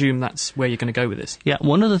well. I presume that's where you're going to go with this. Yeah,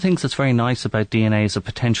 one of the things that's very nice about DNA as a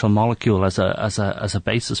potential molecule, as a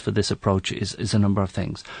basis for this approach, is a number of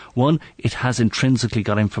things. One, it has intrinsically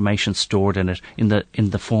got information stored in it in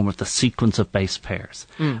the form of the sequence of base pairs,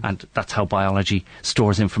 and that's how biology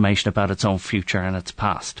stores information about its own future and its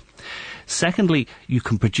past. Secondly, you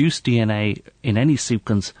can produce DNA in any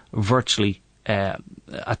sequence virtually at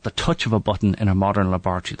the touch of a button in a modern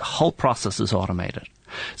laboratory. The whole process is automated.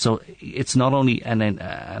 So it's not only an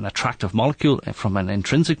attractive molecule from an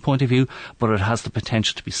intrinsic point of view, but it has the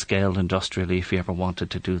potential to be scaled industrially if you ever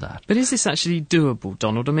wanted to do that. But is this actually doable,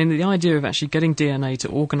 Donald? I mean, the idea of actually getting DNA to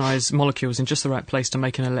organise molecules in just the right place to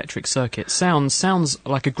make an electric circuit sounds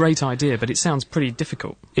like a great idea, but it sounds pretty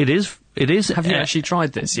difficult. It is. Have you actually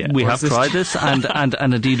tried this yet? We have tried this, and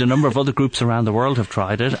indeed a number of other groups around the world have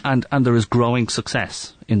tried it, and there is growing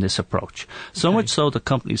success in this approach. So much so that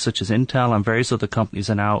companies such as Intel and various other companies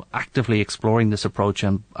are now actively exploring this approach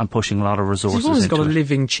and pushing a lot of resources into it. You've always got a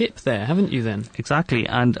living chip there, haven't you then? Exactly,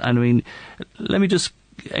 and I mean, let me just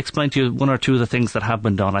explain to you one or two of the things that have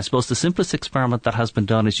been done. I suppose the simplest experiment that has been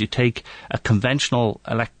done is you take a conventional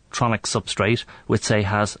electronic substrate, which say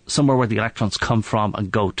has somewhere where the electrons come from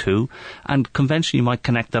and go to, and conventionally you might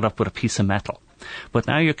connect that up with a piece of metal. But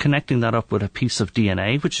now you're connecting that up with a piece of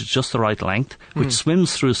DNA, which is just the right length, which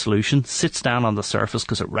swims through a solution, sits down on the surface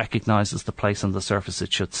because it recognizes the place on the surface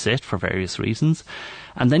it should sit for various reasons.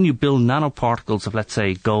 And then you build nanoparticles of, let's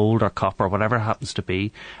say, gold or copper, whatever it happens to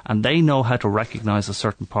be, and they know how to recognize a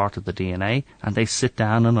certain part of the DNA, and they sit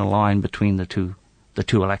down in a line between the two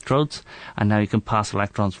electrodes, and now you can pass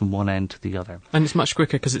electrons from one end to the other. And it's much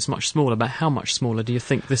quicker because it's much smaller. But how much smaller do you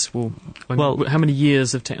think this will... how many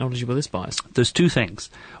years of technology will this buy us? There's two things.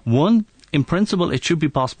 One, in principle, it should be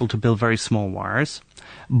possible to build very small wires,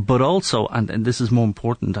 but also, and this is more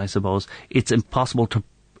important, I suppose, it's in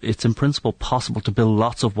principle possible to build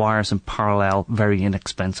lots of wires in parallel very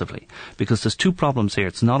inexpensively. Because there's two problems here.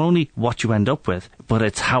 It's not only what you end up with, but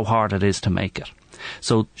it's how hard it is to make it.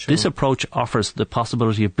 So this approach offers the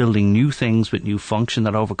possibility of building new things with new function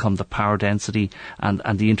that overcome the power density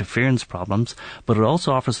and the interference problems, but it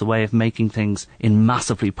also offers the way of making things in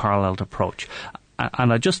massively paralleled approach.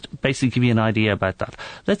 And I just basically give you an idea about that.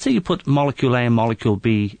 Let's say you put molecule A and molecule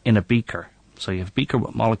B in a beaker. So you have beaker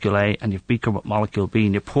with molecule A and you have beaker with molecule B,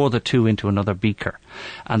 and you pour the two into another beaker,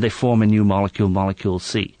 and they form a new molecule, molecule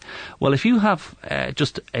C. Well, if you have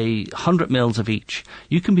just 100 mils of each,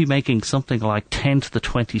 you can be making something like 10 to the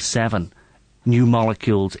 27 new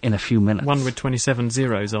molecules in a few minutes. One with 27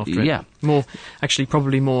 zeros after it. Yeah.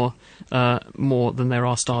 Probably more than there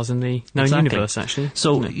are stars in the known universe, actually.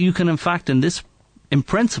 So you can, in fact, in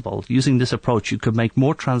principle, using this approach, you could make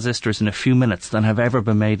more transistors in a few minutes than have ever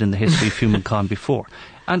been made in the history of humankind before.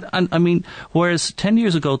 And I mean, whereas 10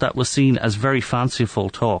 years ago that was seen as very fanciful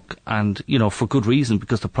talk, and, for good reason,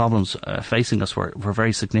 because the problems facing us were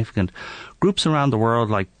very significant, groups around the world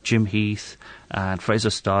like Jim Heath and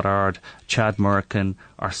Fraser Stoddard, Chad Merkin,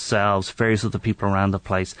 ourselves, various other people around the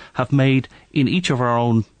place, have made, in each of our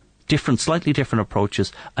own slightly different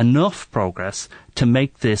approaches, enough progress to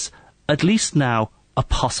make this, at least now, a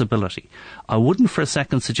possibility. I wouldn't for a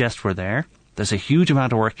second suggest we're there. There's a huge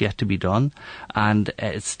amount of work yet to be done, and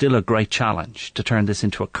it's still a great challenge to turn this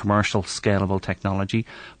into a commercial, scalable technology,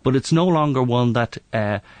 but it's no longer one that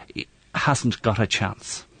hasn't got a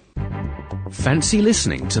chance. Fancy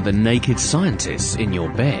listening to The Naked Scientists in your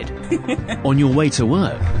bed, on your way to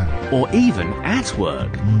work, or even at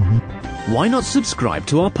work? Why not subscribe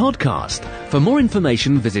to our podcast? For more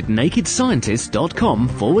information, visit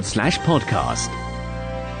nakedscientist.com/podcast.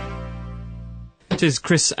 It is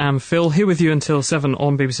Chris and Phil here with you until 7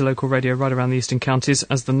 on BBC Local Radio right around the Eastern Counties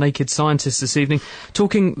as the Naked Scientists this evening,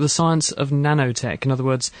 talking the science of nanotech, in other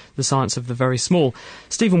words, the science of the very small.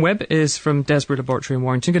 Stephen Webb is from Desborough Laboratory in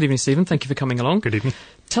Warrington. Good evening, Stephen. Thank you for coming along. Good evening.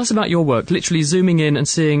 Tell us about your work, literally zooming in and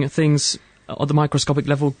seeing things at the microscopic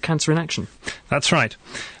level, cancer in action. That's right.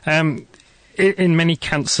 In many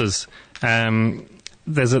cancers,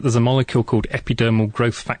 there's a molecule called epidermal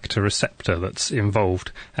growth factor receptor that's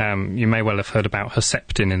involved. You may well have heard about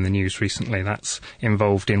Herceptin in the news recently. That's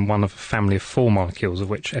involved in one of a family of 4 molecules, of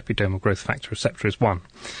which epidermal growth factor receptor is one.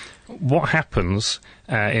 What happens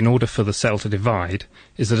in order for the cell to divide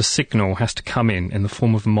is that a signal has to come in the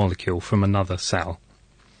form of a molecule from another cell.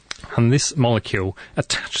 And this molecule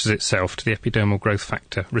attaches itself to the epidermal growth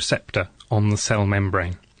factor receptor on the cell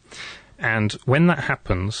membrane. And when that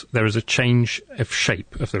happens, there is a change of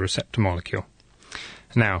shape of the receptor molecule.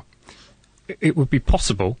 Now, it would be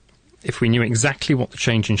possible, if we knew exactly what the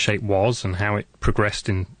change in shape was and how it progressed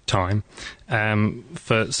in time,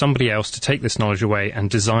 for somebody else to take this knowledge away and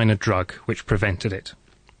design a drug which prevented it.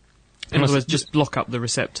 In other words, just block up the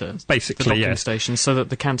receptor, basically, the docking yes, station, so that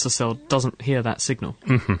the cancer cell doesn't hear that signal.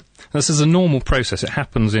 Mm-hmm. This is a normal process. It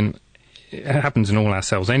happens in all our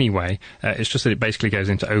cells anyway. It's just that it basically goes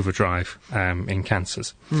into overdrive in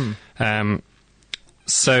cancers.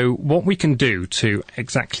 So what we can do to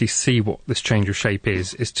exactly see what this change of shape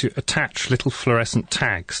is to attach little fluorescent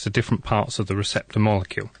tags to different parts of the receptor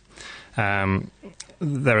molecule.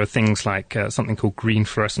 There are things like something called green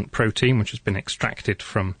fluorescent protein, which has been extracted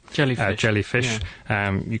from jellyfish.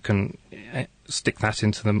 Yeah. You can stick that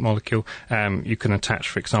into the molecule. You can attach,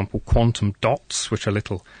 for example, quantum dots, which are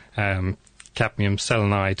little cadmium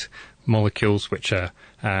selenide molecules, which are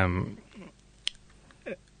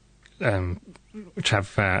which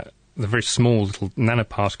have the very small little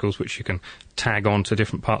nanoparticles which you can tag on to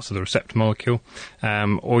different parts of the receptor molecule.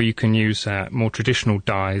 Or you can use more traditional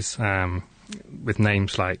dyes with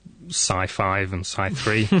names like Psi5 and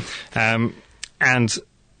Psi3.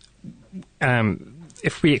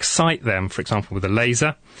 If we excite them, for example, with a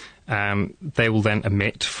laser, they will then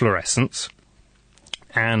emit fluorescence.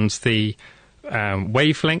 And the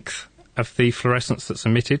wavelength of the fluorescence that's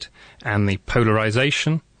emitted and the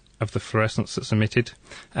polarization of the fluorescence that's emitted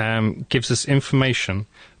gives us information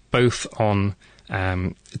both on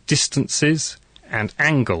distances and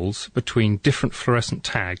angles between different fluorescent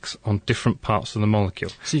tags on different parts of the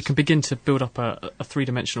molecule. So you can begin to build up a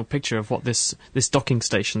three-dimensional picture of what this docking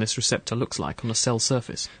station, this receptor, looks like on a cell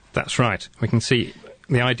surface. That's right. We can see.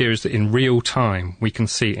 The idea is that in real time we can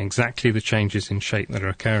see exactly the changes in shape that are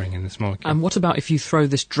occurring in this molecule. And what about if you throw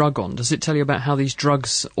this drug on? Does it tell you about how these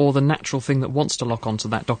drugs, or the natural thing that wants to lock onto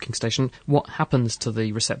that docking station, what happens to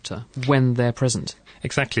the receptor when they're present?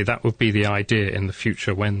 Exactly. That would be the idea in the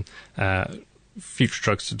future when future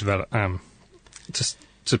drugs to develop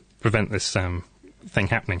to prevent this thing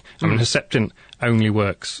happening. I mean, Herceptin only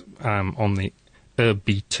works on the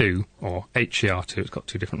ERB2 or HER2. It's got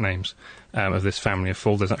two different names of this family of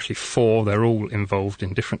four. There's actually four. They're all involved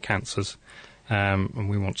in different cancers, and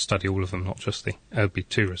we want to study all of them, not just the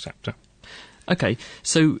ERB2 receptor. Okay,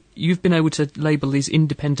 so you've been able to label these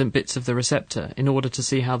independent bits of the receptor in order to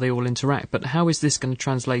see how they all interact, but how is this going to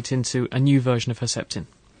translate into a new version of Herceptin?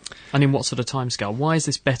 And in what sort of timescale? Why is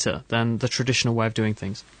this better than the traditional way of doing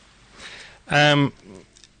things? The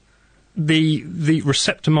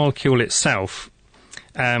receptor molecule itself,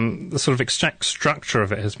 the sort of exact structure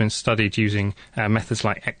of it has been studied using methods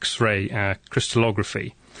like X-ray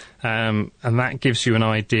crystallography, and that gives you an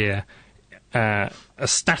idea, a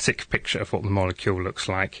static picture of what the molecule looks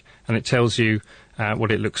like, and it tells you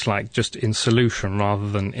what it looks like just in solution rather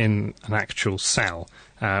than in an actual cell,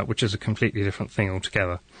 which is a completely different thing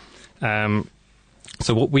altogether.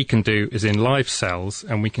 So what we can do is in live cells,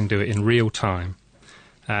 and we can do it in real time.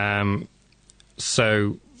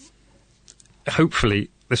 So hopefully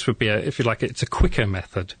this would be, if you like, it's a quicker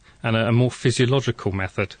method and a more physiological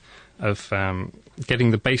method of getting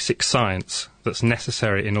the basic science that's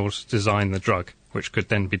necessary in order to design the drug, which could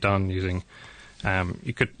then be done using.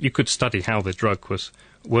 You could study how the drug was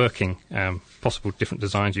working, possible different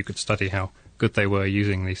designs. You could study how good they were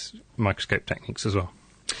using these microscope techniques as well.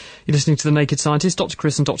 You're listening to The Naked Scientist. Dr.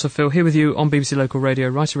 Chris and Dr. Phil here with you on BBC Local Radio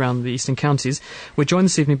right around the Eastern Counties. We're joined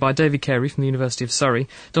this evening by David Carey from the University of Surrey,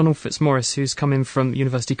 Donald Fitzmaurice, who's come in from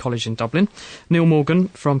University College in Dublin, Neil Morgan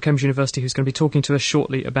from Cambridge University, who's going to be talking to us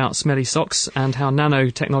shortly about smelly socks and how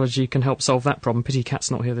nanotechnology can help solve that problem. Pity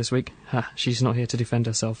Kat's not here this week. She's not here to defend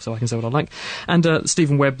herself, so I can say what I like. And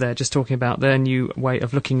Stephen Webb there, just talking about their new way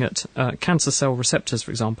of looking at cancer cell receptors,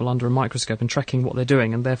 for example, under a microscope and tracking what they're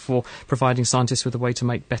doing, and therefore providing scientists with a way to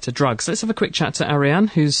make better drugs. Let's have a quick chat to Ariane,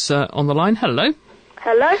 who's on the line. Hello.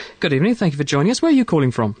 Hello. Good evening. Thank you for joining us. Where are you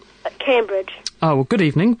calling from? Cambridge. Oh, well, good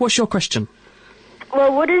evening. What's your question?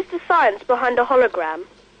 Well, what is the science behind a hologram?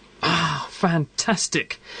 Ah,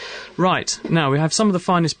 fantastic. Right. Now, we have some of the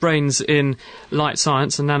finest brains in light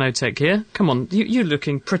science and nanotech here. Come on, you're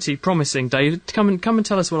looking pretty promising, Dave. Come and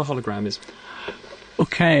tell us what a hologram is.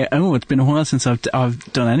 Okay. Oh, it's been a while since I've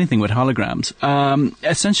done anything with holograms.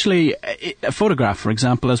 Essentially, a photograph, for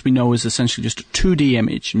example, as we know, is essentially just a 2D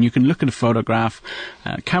image, and you can look at a photograph.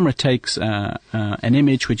 Camera takes an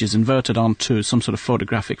image which is inverted onto some sort of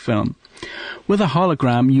photographic film. With a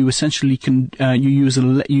hologram, you essentially can you use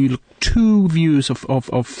two views of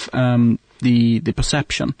the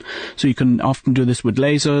perception. So you can often do this with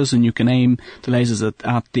lasers, and you can aim the lasers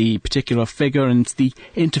at the particular figure, and it's the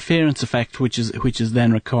interference effect which is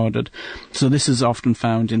then recorded. So this is often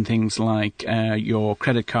found in things like your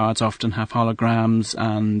credit cards often have holograms,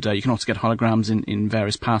 and you can also get holograms in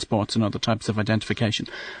various passports and other types of identification.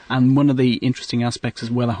 And one of the interesting aspects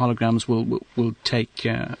is whether holograms will take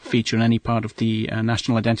feature in any part of the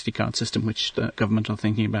national identity card system, which the government are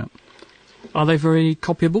thinking about. Are they very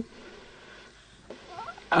copyable?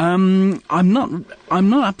 I'm not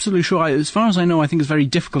absolutely sure. As far as I know, I think it's very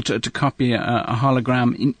difficult to copy a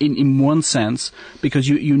hologram in one sense, because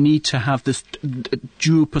you need to have this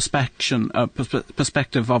due perspective of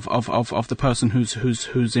the person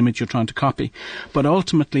whose image you're trying to copy. But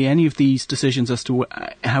ultimately, any of these decisions as to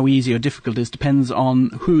how easy or difficult it is depends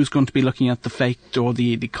on who's going to be looking at the faked or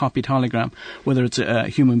the copied hologram, whether it's a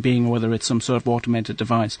human being or whether it's some sort of automated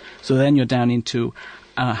device. So then you're down into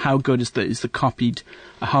how good is the copied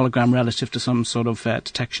hologram relative to some sort of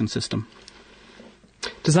detection system.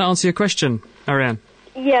 Does that answer your question, Ariane?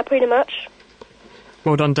 Yeah, pretty much.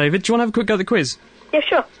 Well done, David. Do you want to have a quick go at the quiz? Yeah,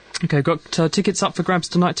 sure. Okay, got tickets up for grabs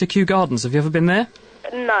tonight to Kew Gardens. Have you ever been there?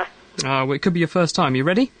 No. Well, it could be your first time. You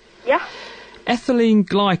ready? Yeah. Ethylene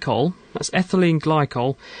glycol, that's ethylene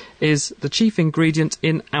glycol, is the chief ingredient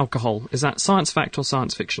in alcohol. Is that science fact or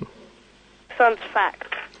science fiction? Science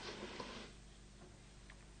fact.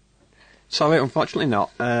 Sorry, unfortunately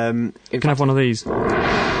not. You can have one of these.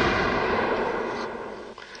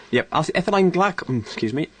 Yep, ethylene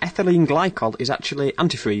glycol is actually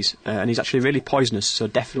antifreeze, and is actually really poisonous, so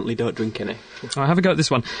definitely don't drink any. I'll have a go at this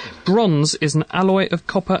one. Bronze is an alloy of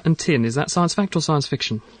copper and tin. Is that science fact or science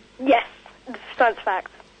fiction? Yes, science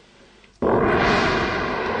fact.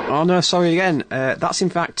 Oh no, sorry again. That's in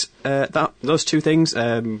fact, those two things,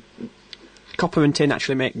 copper and tin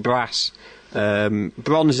actually make brass.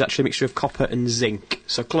 Bronze is actually a mixture of copper and zinc,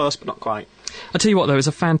 so close but not quite. I'll tell you what, though, it's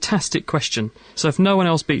a fantastic question. So if no one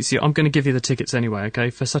else beats you, I'm going to give you the tickets anyway, okay,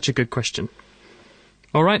 for such a good question.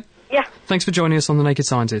 All right? Yeah. Thanks for joining us on The Naked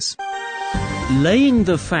Scientists. Laying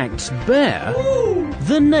the facts bare,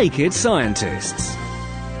 The Naked Scientists.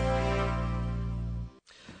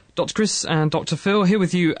 Dr. Chris and Dr. Phil here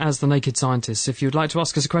with you as The Naked Scientists. If you'd like to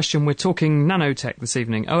ask us a question, we're talking nanotech this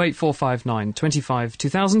evening, 08459 25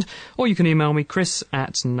 2000, or you can email me,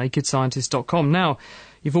 chris@nakedscientist.com. Now,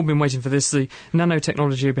 you've all been waiting for this, the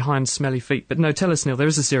nanotechnology behind smelly feet, but no, tell us, Neil, there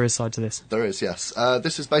is a serious side to this. There is, yes.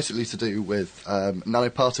 This is basically to do with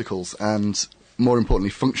nanoparticles and, more importantly,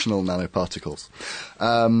 functional nanoparticles.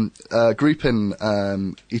 A group in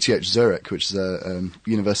ETH Zurich, which is a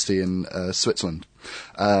university in Switzerland,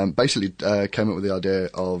 basically came up with the idea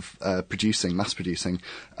of mass producing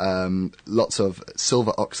lots of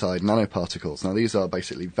silver oxide nanoparticles. Now, these are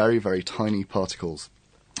basically very, very tiny particles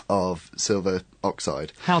of silver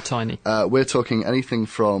oxide. How tiny? We're talking anything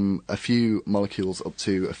from a few molecules up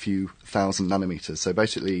to a few thousand nanometers. So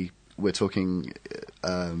basically, we're talking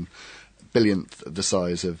billionth of the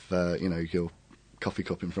size of your coffee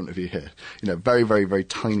cup in front of you here. Very, very, very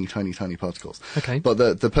tiny, tiny, tiny particles. Okay. But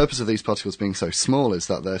the purpose of these particles being so small is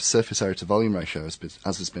that their surface area to volume ratio, as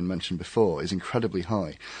has been mentioned before, is incredibly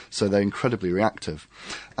high. So they're incredibly reactive.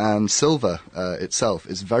 And silver itself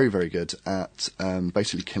is very, very good at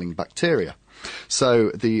basically killing bacteria.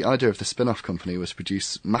 So the idea of the spin-off company was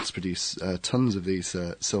mass produce tons of these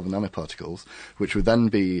silver nanoparticles, which would then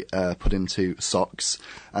be put into socks,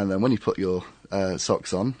 and then when you put your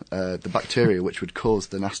socks on, the bacteria which would cause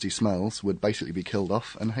the nasty smells would basically be killed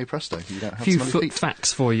off, and hey presto, you don't have few smelly foot feet.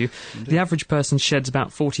 facts for you. Indeed. The average person sheds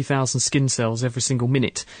about 40,000 skin cells every single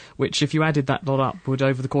minute, which, if you added that lot up, would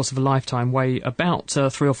over the course of a lifetime weigh about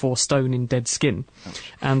 3 or 4 stone in dead skin. Ouch.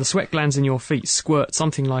 And the sweat glands in your feet squirt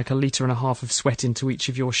something like 1.5 litres of sweat into each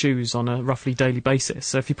of your shoes on a roughly daily basis.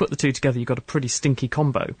 So if you put the two together, you've got a pretty stinky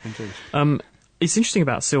combo. Indeed. It's interesting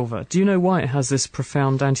about silver. Do you know why it has this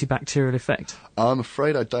profound antibacterial effect? I'm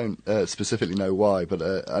afraid I don't specifically know why, but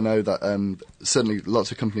I know that certainly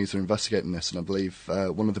lots of companies are investigating this, and I believe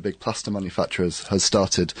one of the big plaster manufacturers has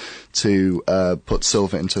started to put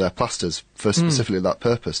silver into their plasters for specifically that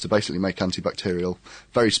purpose, to basically make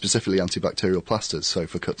very specifically antibacterial plasters, so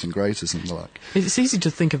for cuts and grazes and the like. It's easy to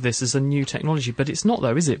think of this as a new technology, but it's not,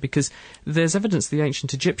 though, is it? Because there's evidence the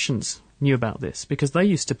ancient Egyptians knew about this, because they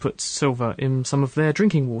used to put silver in some of their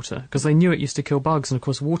drinking water, because they knew it used to kill bugs, and of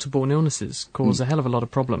course waterborne illnesses cause a hell of a lot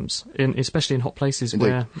of problems, especially in hot places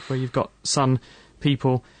where you've got sun,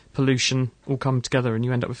 people, pollution all come together and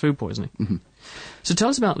you end up with food poisoning. Mm-hmm. So tell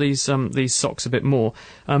us about these socks a bit more.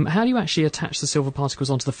 How do you actually attach the silver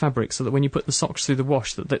particles onto the fabric so that when you put the socks through the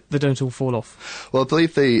wash that they don't all fall off? Well, I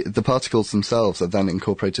believe the particles themselves are then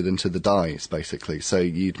incorporated into the dyes, basically. So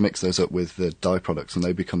you'd mix those up with the dye products and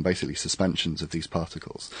they become basically suspensions of these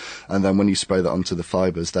particles. And then when you spray that onto the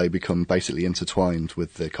fibres, they become basically intertwined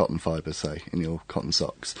with the cotton fibres, say, in your cotton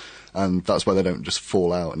socks. And that's why they don't just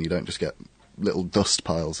fall out and you don't just get little dust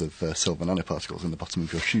piles of silver nanoparticles in the bottom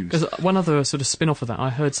of your shoes. Because one other sort of spin-off of that, I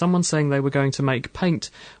heard someone saying they were going to make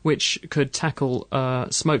paint which could tackle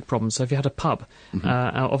smoke problems. So if you had a pub,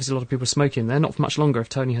 obviously a lot of people are smoking there, not for much longer if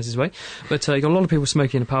Tony has his way, but you got a lot of people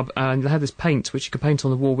smoking in a pub, and they had this paint which you could paint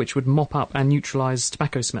on the wall which would mop up and neutralise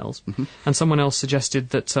tobacco smells. And someone else suggested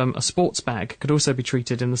that a sports bag could also be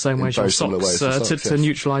treated in the same way as your socks, to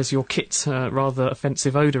neutralise your kit rather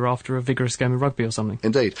offensive odour after a vigorous game of rugby or something.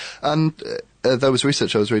 Indeed. And there was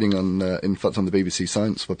research I was reading on, in fact, on the BBC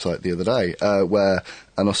Science website the other day, where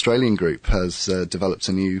an Australian group has developed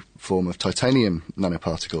a new form of titanium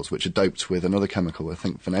nanoparticles, which are doped with another chemical, I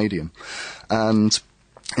think vanadium. And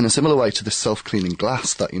in a similar way to the self-cleaning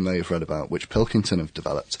glass that you may have read about, which Pilkington have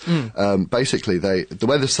developed, basically the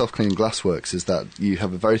way the self-cleaning glass works is that you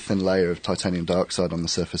have a very thin layer of titanium dioxide on the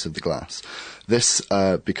surface of the glass. This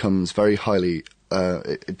becomes very highly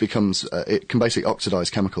it can basically oxidize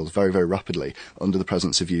chemicals very, very rapidly under the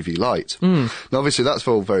presence of UV light. Now, obviously, that's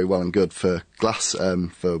all very well and good for glass,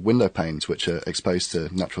 for window panes, which are exposed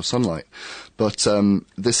to natural sunlight. But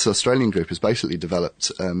this Australian group has basically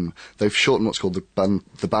developed, they've shortened what's called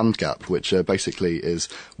the band gap, which basically is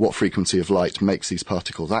what frequency of light makes these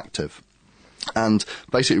particles active. And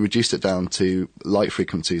basically reduced it down to light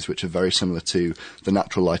frequencies which are very similar to the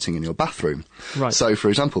natural lighting in your bathroom. Right. So, for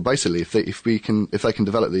example, basically, if they can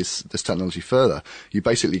develop this technology further, you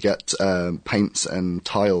basically get paints and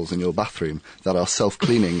tiles in your bathroom that are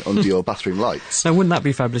self-cleaning under your bathroom lights. Now, wouldn't that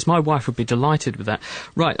be fabulous? My wife would be delighted with that.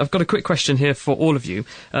 Right, I've got a quick question here for all of you.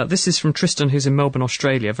 This is from Tristan, who's in Melbourne,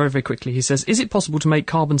 Australia. Very, very quickly, he says, is it possible to make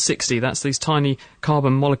carbon-60, that's these tiny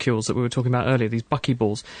carbon molecules that we were talking about earlier, these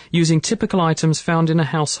buckyballs, using typical items found in a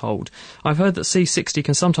household? I've heard that C60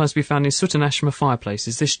 can sometimes be found in soot and ash from a fireplace.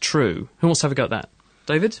 Is this true? Who wants to have a go at that?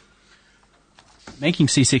 David? Making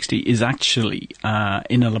C60 is actually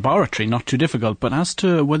in a laboratory not too difficult, but as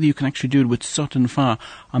to whether you can actually do it with soot and fire,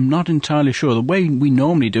 I'm not entirely sure. The way we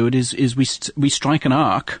normally do it is we strike an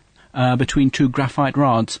arc between two graphite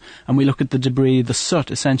rods, and we look at the debris, the soot,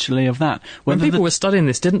 essentially, of that. When people were studying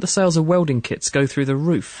this, didn't the sales of welding kits go through the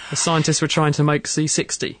roof? The scientists were trying to make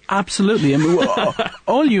C60. Absolutely. I mean,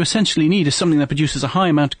 all you essentially need is something that produces a high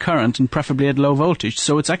amount of current, and preferably at low voltage,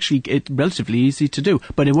 so it's actually relatively easy to do.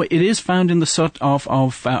 But it is found in the soot of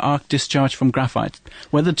arc discharge from graphite.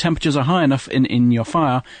 Whether the temperatures are high enough in your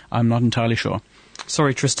fire, I'm not entirely sure.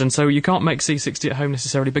 Sorry, Tristan, so you can't make C60 at home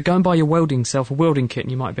necessarily, but go and buy yourself a welding kit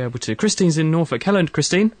and you might be able to. Christine's in Norfolk. Hello,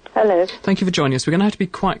 Christine. Hello. Thank you for joining us. We're going to have to be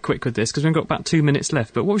quite quick with this because we've got about 2 minutes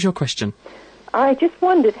left, but what was your question? I just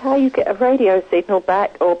wondered how you get a radio signal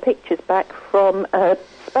back or pictures back from a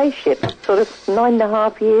spaceship, sort of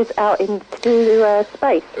 9.5 years out into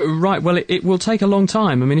space. Right, well, it will take a long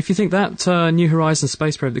time. I mean, if you think that New Horizons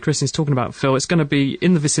space probe that Christine's talking about, Phil, it's going to be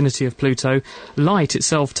in the vicinity of Pluto. Light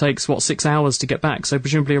itself takes, 6 hours to get back, so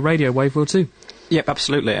presumably a radio wave will too. Yep,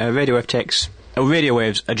 absolutely. Radio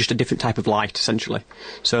waves are just a different type of light, essentially.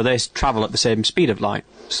 So they travel at the same speed of light.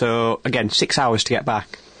 So, again, 6 hours to get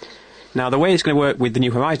back. Now, the way it's going to work with the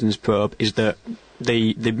New Horizons probe is that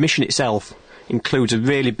the mission itself includes a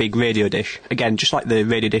really big radio dish. Again, just like the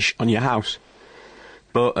radio dish on your house,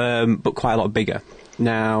 but quite a lot bigger.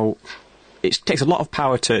 Now, it takes a lot of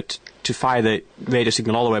power to fire the radio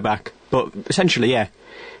signal all the way back, but essentially, yeah,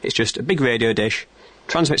 it's just a big radio dish,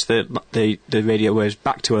 transmits the radio waves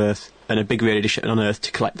back to Earth, and a big radio dish on Earth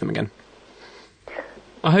to collect them again.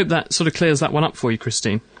 I hope that sort of clears that one up for you,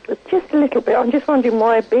 Christine. Just a little bit. I'm just wondering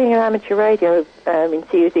why, being an amateur radio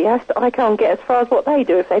enthusiast, I can't get as far as what they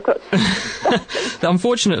do if they've got...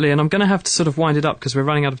 Unfortunately, and I'm going to have to sort of wind it up because we're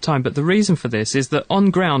running out of time, but the reason for this is that on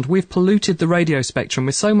ground we've polluted the radio spectrum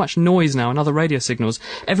with so much noise now and other radio signals,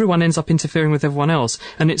 everyone ends up interfering with everyone else,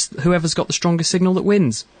 and it's whoever's got the strongest signal that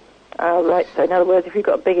wins. Oh, right. So in other words, if you've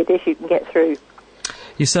got a bigger dish, you can get through.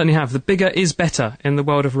 You certainly have. The bigger is better in the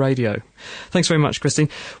world of radio. Thanks very much, Christine.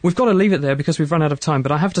 We've got to leave it there because we've run out of time,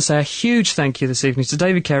 but I have to say a huge thank you this evening to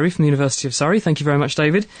David Carey from the University of Surrey. Thank you very much,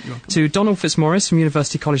 David. To Donald Fitzmaurice from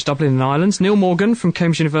University College Dublin in Ireland, Neil Morgan from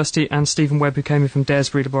Cambridge University, and Stephen Webb, who came in from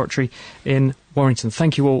Daresbury Laboratory in Warrington.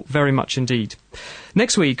 Thank you all very much indeed.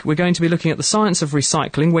 Next week, we're going to be looking at the science of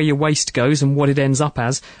recycling, where your waste goes and what it ends up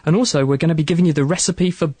as, and also we're going to be giving you the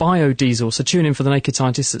recipe for biodiesel, so tune in for The Naked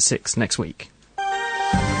Scientists at 6 next week.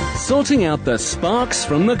 Sorting out the sparks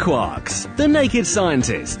from the quarks. The Naked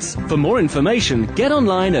Scientists. For more information, get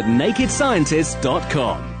online at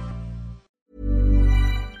nakedscientists.com.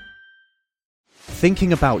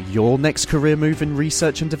 Thinking about your next career move in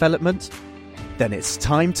research and development? Then it's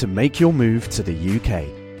time to make your move to the UK.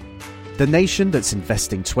 The nation that's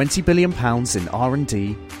investing £20 billion in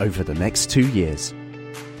R&D over the next 2 years.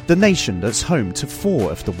 The nation that's home to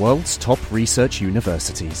 4 of the world's top research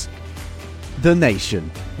universities. The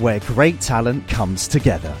nation where great talent comes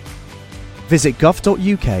together. Visit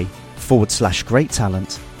gov.uk/great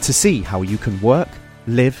talent to see how you can work,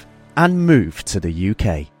 live and move to the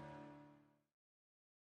UK.